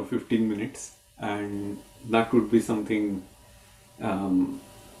for 15 minutes. And that would be something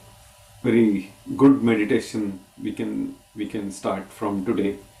very good meditation we can start from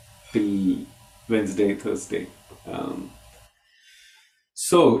today till Wednesday, Thursday.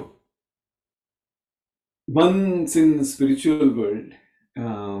 So once in the spiritual world,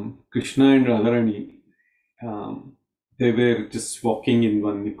 Krishna and Radharani, they were just walking in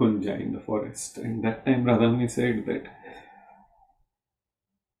one Nikunja in the forest, and that time Radharani said that,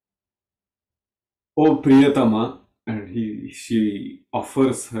 "Oh Priyatama," and she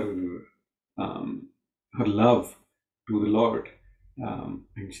offers her love to the Lord,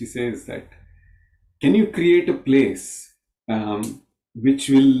 and she says that, "Can you create a place which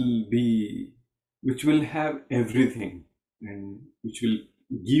will have everything, and which will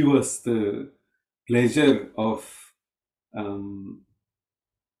give us the pleasure of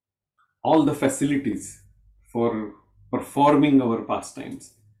all the facilities for performing our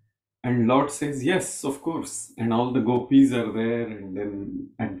pastimes?" And Lord says, "Yes, of course." And all the gopis are there, and then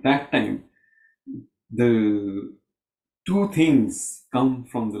at that time the two things come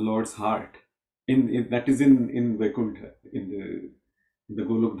from the Lord's heart that is in Vaikuntha, in the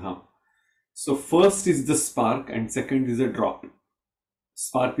Golok Dham. So first is the spark, and second is a drop.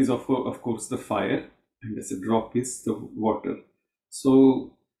 Spark is of course the fire, and as a drop is the water. So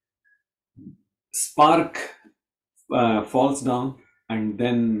spark falls down, and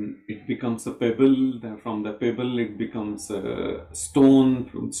then it becomes a pebble. Then from the pebble it becomes a stone.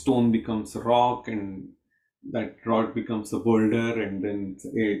 From stone becomes a rock, and that rock becomes a boulder, and then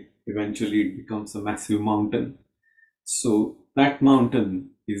eventually it becomes a massive mountain. So that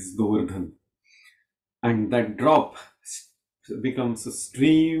mountain is Govardhan, and that drop becomes a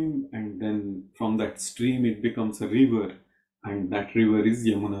stream, and then from that stream it becomes a river, and that river is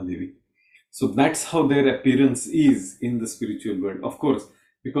Yamuna Devi. So that's how their appearance is in the spiritual world. Of course,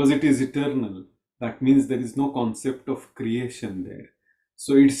 because it is eternal, that means there is no concept of creation there.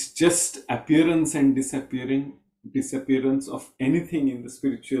 So it's just appearance and disappearance of anything in the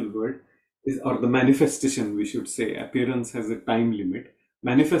spiritual world or the manifestation, we should say. Appearance has a time limit.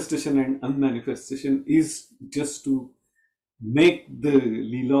 Manifestation and unmanifestation is just to make the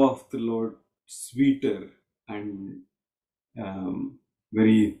Leela of the Lord sweeter and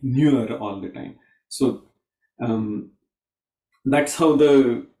very newer all the time. So that's how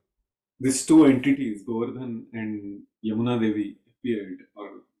these two entities, Govardhan and Yamuna Devi, appeared, or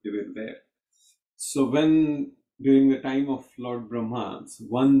they were there. So when during the time of Lord Brahma,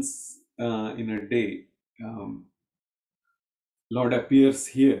 once in a day, Lord appears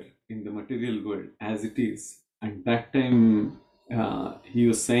here in the material world as it is, and that time he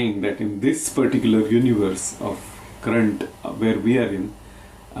was saying that in this particular universe of current where we are in,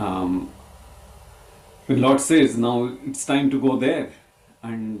 the Lord says, now it's time to go there.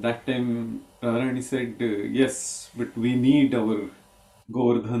 And that time Radharani said, yes, but we need our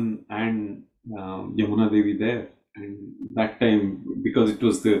Govardhan and Yamuna Devi there. And that time, because it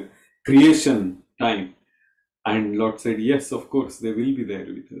was the creation time, and Lord said, yes, of course, they will be there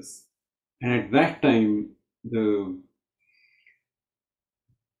with us. And at that time,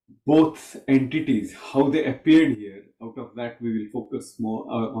 both entities, how they appeared here, out of that we will focus more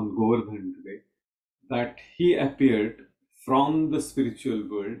on Govardhan today, that he appeared from the spiritual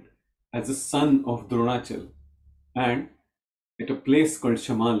world as a son of Dronachal, and at a place called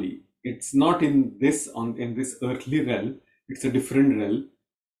Shamali, it's not in this earthly realm. It's a different realm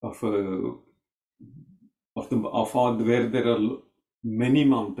of of all where there are many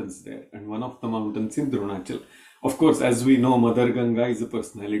mountains there, and one of the mountains in Dronachal. Of course, as we know, Mother Ganga is a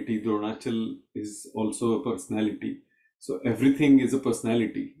personality. Dronachal is also a personality. So everything is a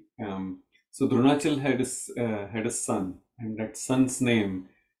personality. So Dronachal had a son, and that son's name,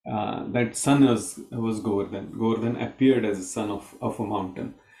 that son was Govardhan. Govardhan appeared as a son of a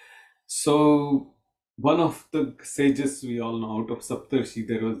mountain. So one of the sages we all know, out of Saptarshi,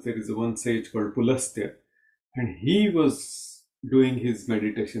 there is one sage called Pulastya, and he was doing his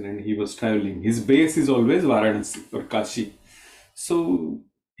meditation and he was traveling. His base is always Varanasi or Kashi. So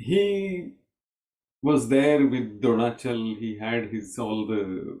he was there with Dronachal. He had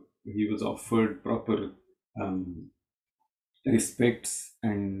he was offered proper respects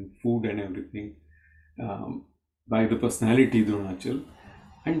and food and everything by the personality Dronachal.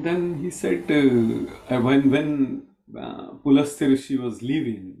 And then he said, when Pulastya Rishi was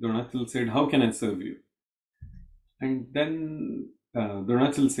leaving, Dronachal said, "How can I serve you?" And then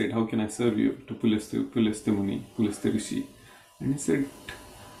Dronachal said, "How can I serve you?" to Pulastya Muni, Pulastya Rishi. And he said,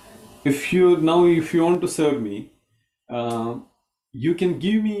 if you want to serve me, you can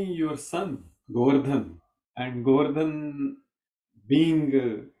give me your son, Govardhan. And Govardhan,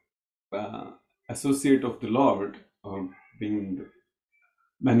 being associate of the Lord, or being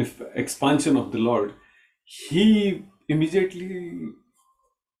expansion of the Lord, he immediately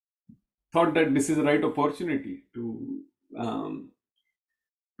thought that this is the right opportunity to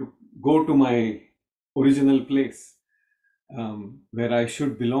go to my original place, where I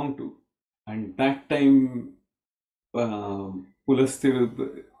should belong to. And that time, Pulastya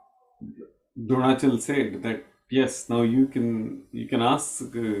Dronachal said that yes, now you can ask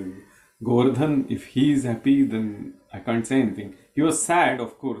Govardhan if he is happy. Then I can't say anything. He was sad,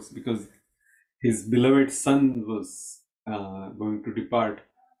 of course, because his beloved son was going to depart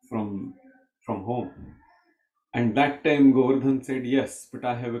from home. And that time Govardhan said, yes, but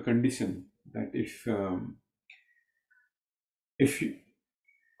I have a condition, that if you,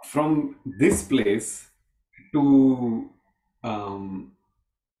 from this place to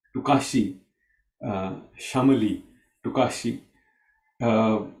Kashi, Shamali to Kashi,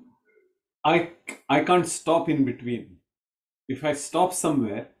 I can't stop in between. If I stop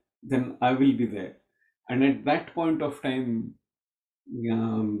somewhere, then I will be there. And at that point of time,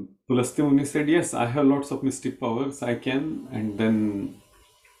 Pulastya Muni said, yes, I have lots of mystic powers, I can. And then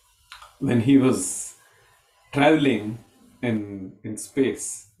when he was traveling in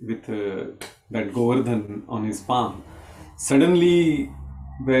space with that Govardhan on his palm, suddenly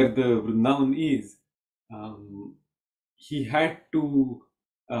where the Vrindavan is, he had to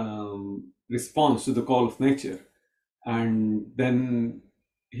respond to the call of nature. And then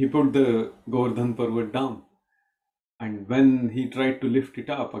he put the Govardhan Parvat down. And when he tried to lift it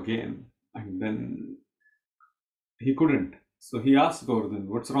up again, and then he couldn't. So he asked Govardhan,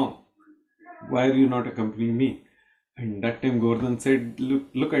 what's wrong? Why are you not accompanying me? And that time Govardhan said,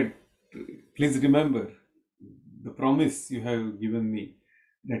 look at, please remember the promise you have given me,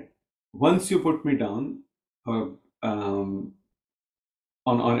 that once you put me down, or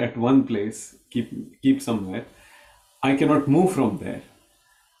at one place, keep somewhere, I cannot move from there.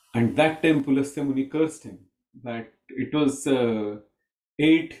 And that time Pulastya Muni cursed him, that it was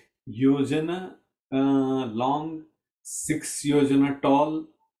 8 yojana long, 6 yojana tall,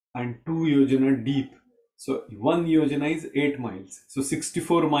 and 2 yojana deep. So 1 yojana is 8 miles. So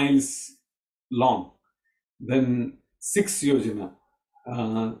 64 miles long. Then 6 yojana,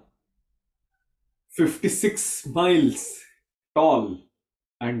 56 miles tall,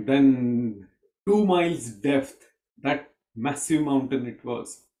 and then 2 miles depth. That massive mountain it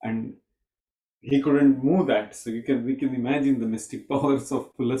was. And he couldn't move that. So we can imagine the mystic powers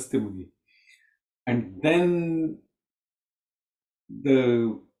of Pulastya Muni. And then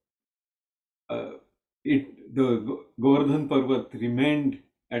the Govardhan Parvat remained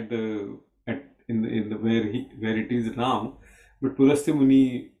in the where it is now, but Pulastya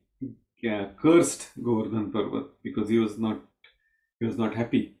Muni cursed Govardhan Parvat because he was not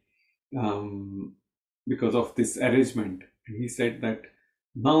happy because of this arrangement. And he said that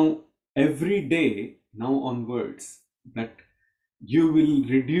now every day now onwards, that you will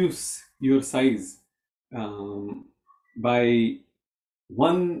reduce your size by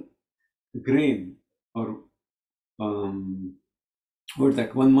 1 grain, or what's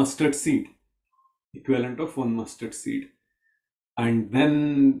that, 1 mustard seed, equivalent of 1 mustard seed. And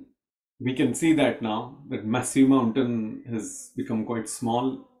then we can see that now that massive mountain has become quite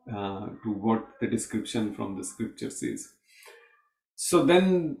small to what the description from the scripture says. So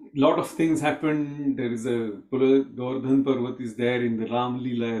then lot of things happen. There is a Govardhan Parvat is there in the Ram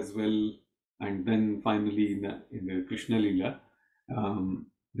Leela as well, and then finally in the Krishna Leela.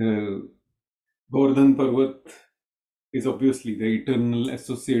 The Govardhan Parvat is obviously the eternal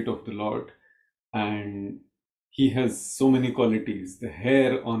associate of the Lord, and he has so many qualities. The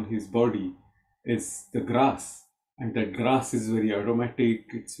hair on his body is the grass, and that grass is very aromatic,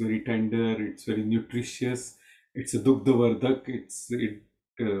 it's very tender, it's very nutritious, it's a dugdha vardak, it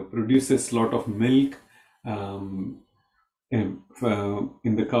produces a lot of milk um, in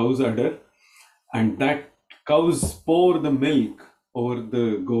the cow's udder, and that cows pour the milk over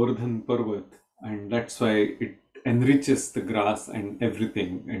the Govardhan Parvat, and that's why it enriches the grass and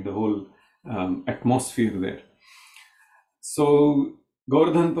everything and the whole atmosphere there. So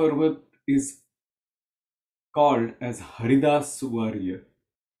Govardhan Parvat is called as Haridas warrior.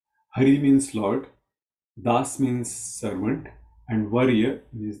 Hari means Lord, Das means servant, and warrior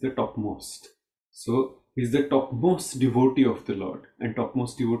means the topmost. So he's the topmost devotee of the Lord, and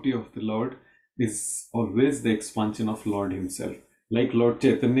topmost devotee of the Lord is always the expansion of Lord himself. Like Lord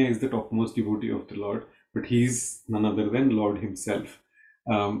Chaitanya is the topmost devotee of the Lord, but he is none other than Lord himself.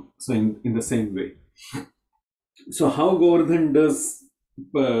 So in the same way. So how Govardhan does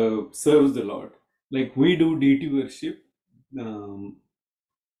serves the Lord? Like we do deity worship,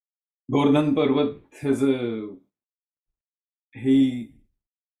 Govardhan Parvat has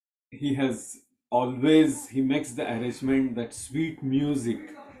he has always, he makes the arrangement that sweet music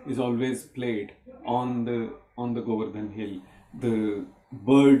is always played on the Govardhan hill. The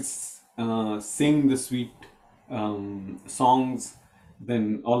birds sing the sweet songs.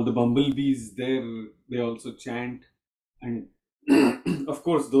 Then all the bumblebees there, they also chant. And of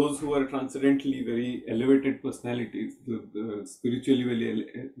course, those who are transcendently very elevated personalities, the spiritually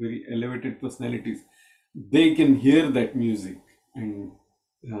very elevated personalities, they can hear that music, and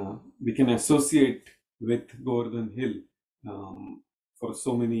we can associate with Govardhan Hill for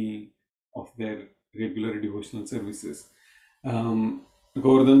so many of their regular devotional services.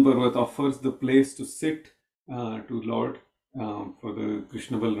 Govardhan Parvat offers the place to sit to Lord for the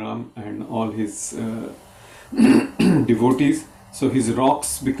Krishna Balram and all his devotees. So his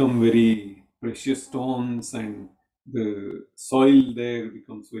rocks become very precious stones, and the soil there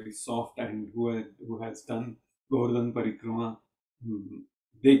becomes very soft. And who has done Govardhan Parikrama,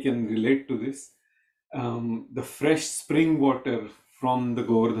 they can relate to this. The fresh spring water from the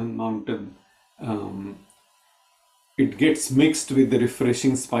Govardhan mountain, it gets mixed with the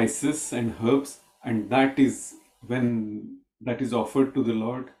refreshing spices and herbs, and that is offered to the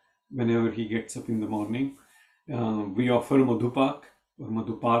Lord whenever he gets up in the morning. We offer madhupak or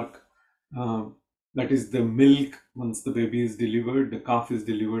madhupark. That is the milk once the baby is delivered, the calf is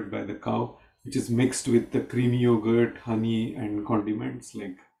delivered by the cow, which is mixed with the creamy yogurt, honey, and condiments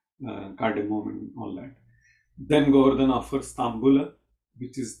like cardamom and all that. Then Govardhan offers tambula,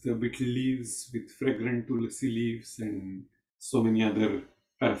 which is the betel leaves with fragrant tulsi leaves and so many other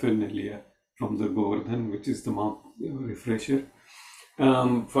paraphernalia from the Govardhan, which is the mouth refresher.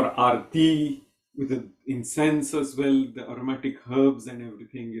 For Aarti, with the incense as well, the aromatic herbs and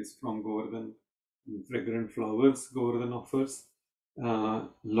everything is from Govardhan. Fragrant flowers Govardhan offers.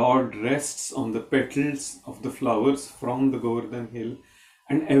 Lord rests on the petals of the flowers from the Govardhan hill,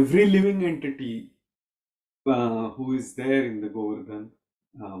 and every living entity who is there in the Govardhan,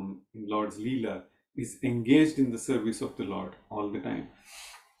 in Lord's Leela, is engaged in the service of the Lord all the time.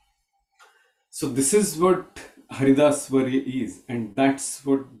 So this is what Haridas Varya is, and that's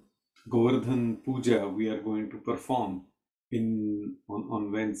what Govardhan Puja we are going to perform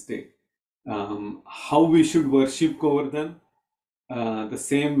on Wednesday. How we should worship Govardhan? The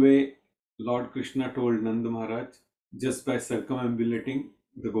same way Lord Krishna told Nanda Maharaj, just by circumambulating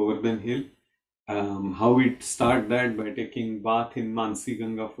the Govardhan hill. How we start that by taking bath in Mansi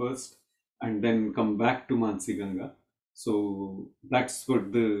Ganga first and then come back to Mansi Ganga. So that's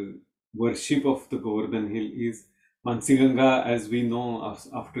what the worship of the Govardhan hill is. Mansi Ganga, as we know,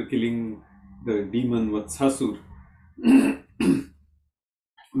 after killing the demon Vatshasur,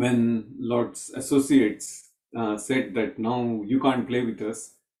 when Lord's associates said that now you can't play with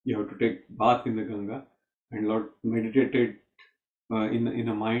us, you have to take bath in the Ganga, and Lord meditated in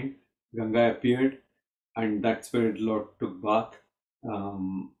a mind, Ganga appeared, and that's where Lord took bath.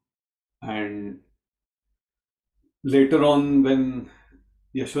 And later on, when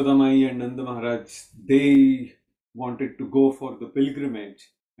Yashodamai and Nanda Maharaj, they wanted to go for the pilgrimage,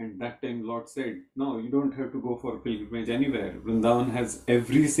 and that time Lord said, no, you don't have to go for pilgrimage anywhere. Vrindavan has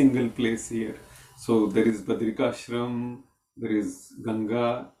every single place here. So there is Badrikashram, there is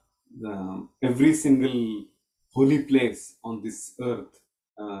Ganga, every single holy place on this earth,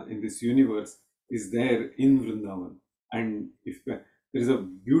 in this universe, is there in Vrindavan. And if there is a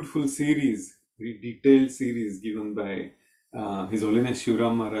beautiful series, very detailed series given by His Holiness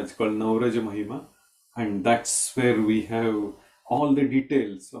Shivram Maharaj called Navraja Mahima, and that's where we have all the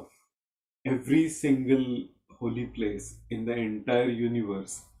details of every single holy place in the entire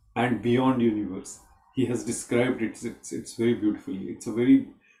universe and beyond universe. He has described it. It's very beautifully. It's a very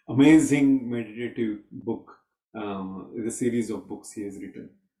amazing meditative book. The series of books he has written.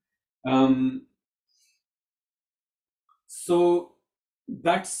 So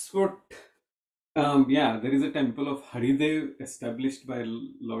that's what. Yeah, there is a temple of Haridev established by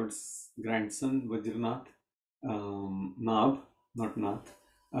Lord's grandson Vajranath, Nab, not Nath,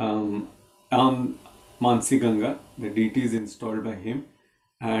 on Mansi Ganga. The deity is installed by him,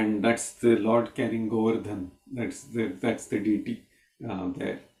 and that's the Lord carrying Govardhan. That's the deity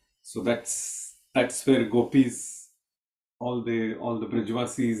there. So that's where gopis, all the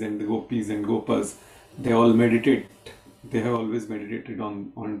Brajvasis and the gopis and gopas, they all meditate. They have always meditated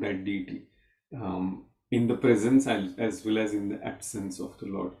on that deity, in the presence as well as in the absence of the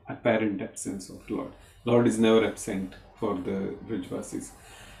Lord, apparent absence of the Lord. Lord is never absent for the Brajvasis.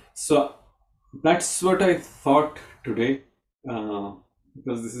 So that's what I thought today,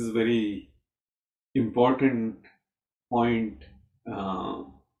 because this is a very important point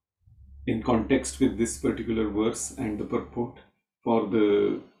in context with this particular verse and the purport for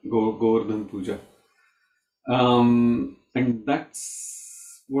the Govardhan Puja. And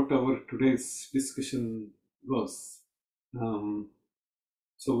that's what our today's discussion was.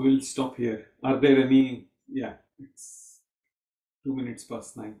 So we'll stop here. Are there any? Yeah, it's 2 minutes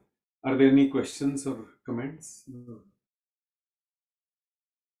past 9. Are there any questions or comments?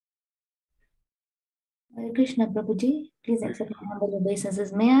 Hare Krishna, Prabhuji. Please accept my humble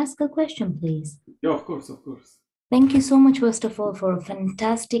obeisances. May I ask a question, please? Yeah, of course, of course. Thank you so much, first of all, for a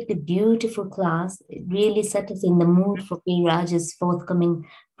fantastically beautiful class. It really set us in the mood for Raj's forthcoming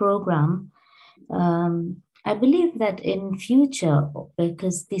program. I believe that in future,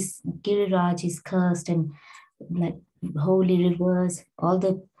 because this Giriraj is cursed and like holy rivers, all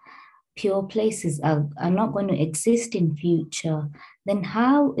the pure places are not going to exist in future, then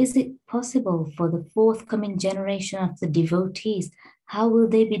how is it possible for the forthcoming generation of the devotees? How will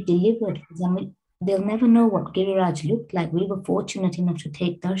they be delivered? Because, I mean, they'll never know what Giriraj looked like. We were fortunate enough to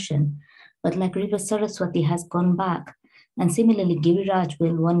take darshan, but like River Saraswati has gone back. And similarly, Giriraj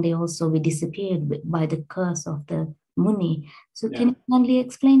will one day also be disappeared by the curse of the Muni. So can you kindly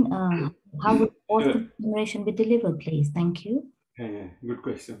explain how will the fourth generation be delivered, please? Thank you. Yeah, good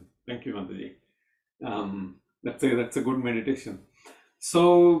question. Thank you, Mataji. That's a good meditation.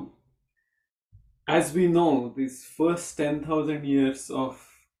 So, as we know, these first 10,000 years of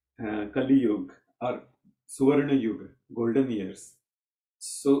Kali Yuga are Suvarna Yuga, golden years.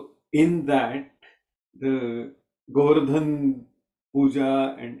 So, in that, the Govardhan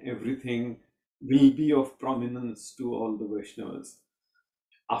Puja and everything will be of prominence to all the Vaishnavas.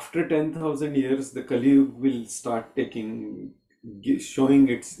 After 10,000 years, the Kali Yuga will start showing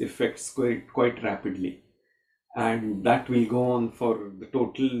its effects quite rapidly. And that will go on for the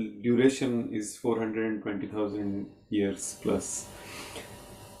total duration is 420,000 years plus.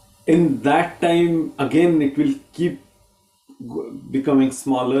 In that time, again, it will keep becoming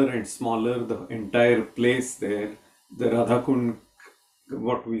smaller and smaller, the entire place there. The Radhakund,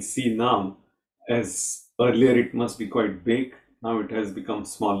 what we see now, as earlier it must be quite big, now it has become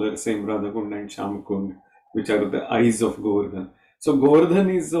smaller, same Radhakund and Shamakund, which are the eyes of Govardhan. So Govardhan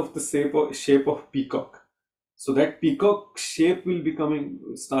is of the shape of peacock. So that peacock shape will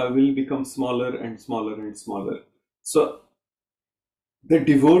become smaller and smaller and smaller. So the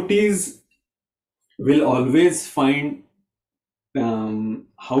devotees will always find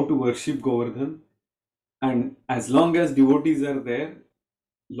how to worship Govardhan, and as long as devotees are there,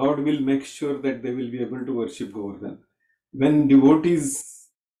 Lord will make sure that they will be able to worship Govardhan. When devotees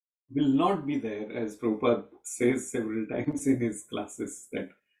will not be there, as Prabhupada says several times in his classes, that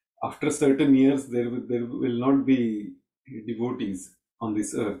after certain years there will not be devotees on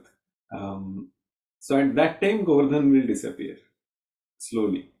this earth. So at that time, Govardhan will disappear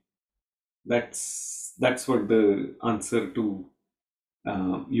slowly. That's what the answer to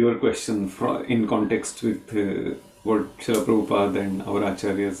your question in context with what Srila Prabhupada and our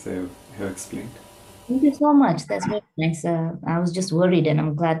acharyas have explained. Thank you so much. That's very nice. I was just worried, and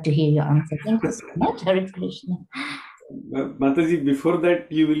I'm glad to hear your answer. Thank you so much, Hare Krishna. Mataji, before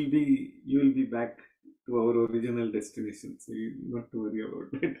that, you will be back to our original destination, so you not to worry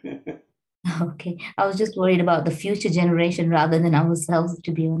about it. Okay, I was just worried about the future generation rather than ourselves,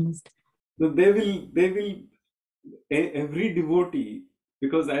 to be honest. So they will every devotee,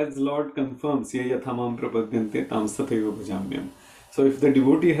 because as Lord confirms, "Ye yathamam prapadyante tam tathaiva bhajamyam." So if the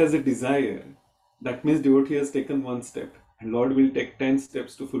devotee has a desire, that means devotee has taken one step, and Lord will take 10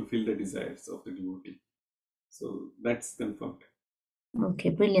 steps to fulfill the desires of the devotee. So that's confirmed. Okay,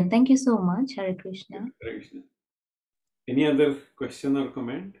 brilliant. Thank you so much, Hare Krishna. Hare Krishna. Any other question or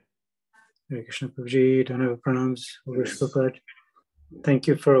comment? Hare Krishna Prabhuji, Dhanava Pranams, Prabhupada. Thank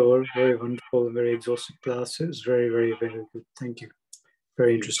you for a very wonderful, very exhaustive class. It was very, very, very good. Thank you.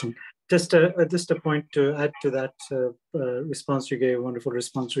 Very interesting. Just a point to add to that response you gave, wonderful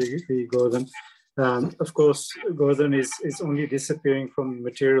response, Gordon. Of course, Gordon is only disappearing from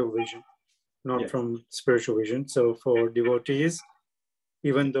material vision, not from spiritual vision. So for devotees,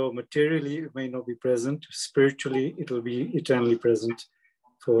 even though materially it may not be present, spiritually it will be eternally present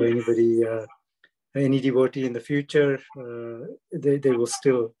for anybody, any devotee in the future. They will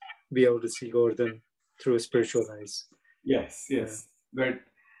still be able to see Gordon through spiritual eyes. Yes. But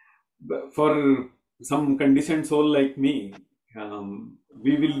for some conditioned soul like me,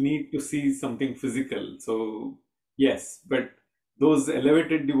 we will need to see something physical. So yes, but those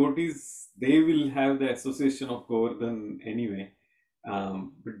elevated devotees, they will have the association of Govardhan anyway.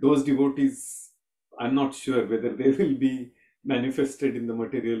 But those devotees, I'm not sure whether they will be manifested in the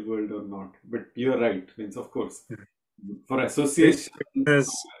material world or not. But you're right, means of course, for association.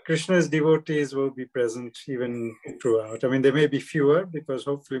 Krishna's devotees will be present even throughout. I mean, there may be fewer because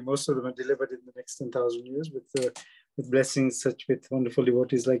hopefully most of them are delivered in the next 10,000 years with blessings such with wonderful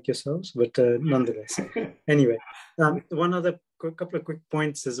devotees like yourselves, but nonetheless. Anyway, one other couple of quick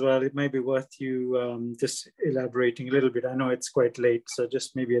points as well. It may be worth you just elaborating a little bit. I know it's quite late, so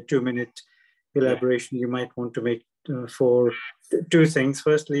just maybe a 2-minute elaboration you might want to make for two things.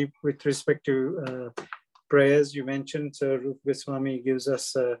 Firstly, with respect to prayers you mentioned, Rup Goswami gives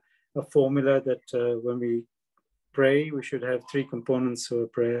us a formula that when we pray, we should have 3 components of a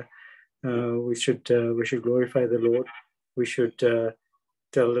prayer. We should glorify the Lord. We should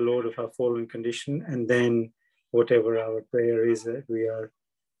tell the Lord of our fallen condition, and then whatever our prayer is that we are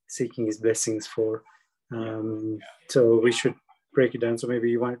seeking His blessings for. So we should break it down. So maybe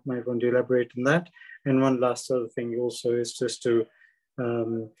you might want to elaborate on that. And one last other thing also is just to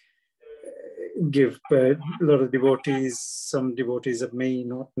give a lot of devotees, some devotees that may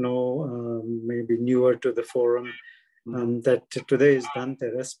not know, maybe newer to the forum, that today is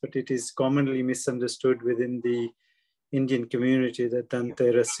Dhanteras, but it is commonly misunderstood within the Indian community that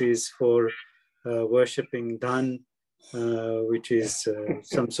Dhanteras is for worshipping Dhan, which is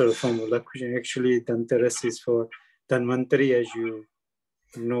some sort of form of Lakshmi. Actually, Dhanteras is for Dhanvantari, as you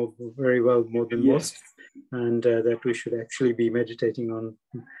know very well, more than most, and that we should actually be meditating on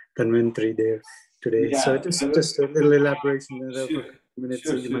Dhanvantari there today. So just a little elaboration there for minutes.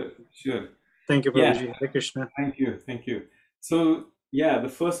 Sure. Thank you, Prabhuji. Hare Krishna. Thank you. So the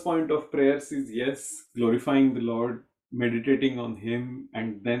first point of prayers is glorifying the Lord, meditating on Him,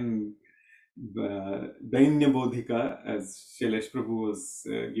 and then Dainya Bodhika, as Shailesh Prabhu was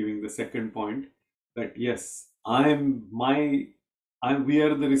giving the second point, that we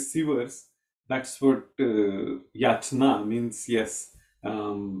are the receivers. That's what Yachna means.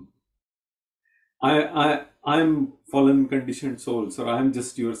 I'm fallen conditioned soul, so I'm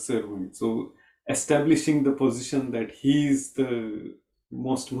just your servant. So establishing the position that He is the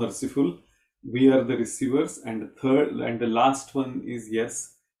most merciful, we are the receivers, and the last one is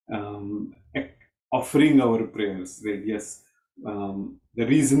offering our prayers. Right? The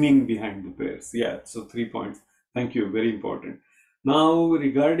reasoning behind the prayers. So 3 points. Thank you. Very important. Now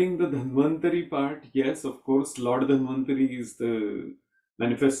regarding the Dhanvantari part, yes, of course, Lord Dhanvantari is the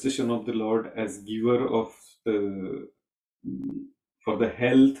manifestation of the Lord as giver of for the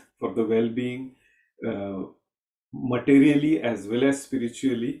health, for the well-being, materially as well as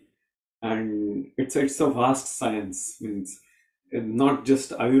spiritually, and it's a vast science. Means not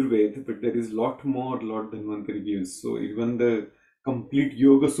just Ayurveda, but there is a lot more Lord Dhanvantari gives. So even the complete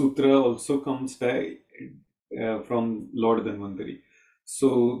Yoga Sutra also comes from Lord Dhanvantari.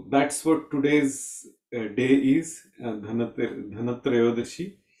 So that's what today's day is,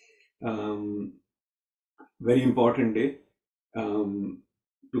 Dhanatrayodashi. Very important day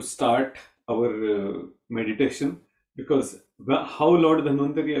to start our meditation, because how Lord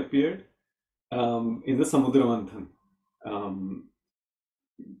Dhanvantari appeared in the Samudra Manthan.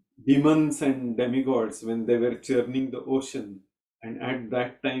 Demons and demigods, when they were churning the ocean, and at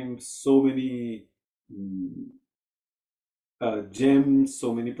that time so many gems,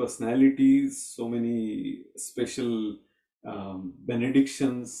 so many personalities, so many special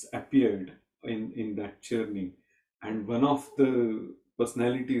benedictions appeared in that churning. And one of the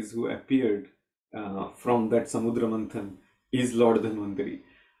personalities who appeared from that Samudra Manthan is Lord Dhanvantari.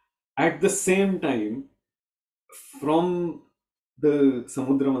 At the same time, from the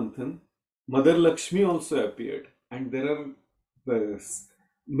Samudra Manthan, Mother Lakshmi also appeared, and there are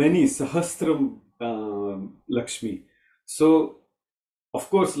many Sahasram Lakshmi. So, of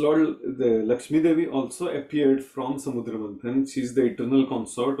course, the Lakshmi Devi also appeared from Samudra Manthan. She is the eternal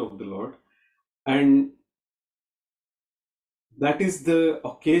consort of the Lord, and that is the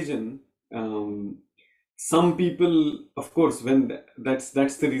occasion. Some people, of course, when that's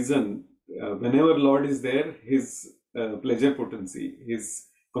the reason. Whenever Lord is there, his pleasure potency, his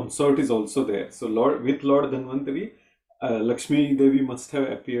consort is also there. So with Lord Dhanvantari, Lakshmi Devi must have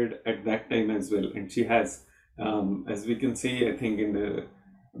appeared at that time as well, and she has, as we can see, I think in the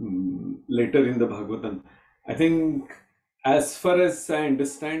later in the Bhagavatam. I think, as far as I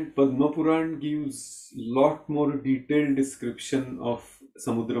understand, Padma Puran gives lot more detailed description of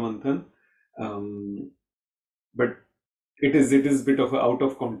Samudra Manthan, but it is a bit of out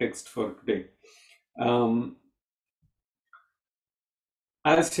of context for today.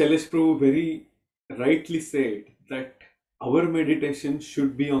 As Shailesh Prabhu very rightly said, that our meditation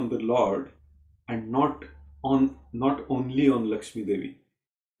should be on the Lord and not only on Lakshmi Devi.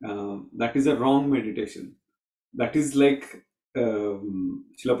 That is a wrong meditation. That is like Srila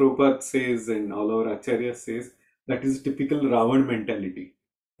Prabhupada says, and all our Acharya says, that is typical Ravan mentality.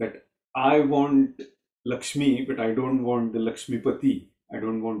 That I want Lakshmi, but I don't want the Lakshmipati. I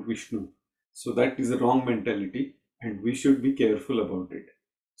don't want Vishnu. So that is a wrong mentality, and we should be careful about it.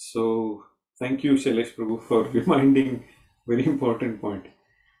 So thank you, Shailesh Prabhu, for reminding very important point.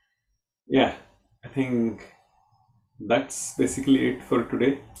 Yeah, I think that's basically it for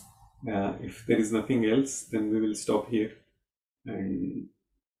today. If there is nothing else, then we will stop here. And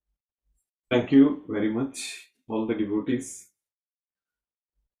thank you very much, all the devotees.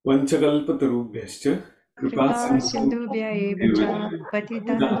 Vanchakalpatarubhyascha kripa कृपा सिन्धुभ्य एव च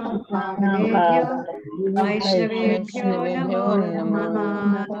पतितानां पावनेभ्यो वैष्णवेभ्यो नमो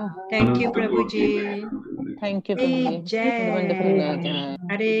नमः. Thank you, Prabhuji. Thank you, Hey, Prabhuji, for the wonderful Jai. Jai.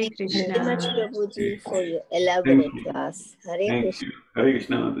 Hare Thank you very much, Krishna. Prabhuji, for your Thank elaborate you. class. Hare Thank Krishna. you. Hare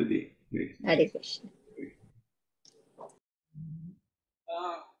Krishna, Mataji. Hare Krishna.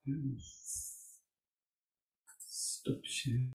 Stop sharing.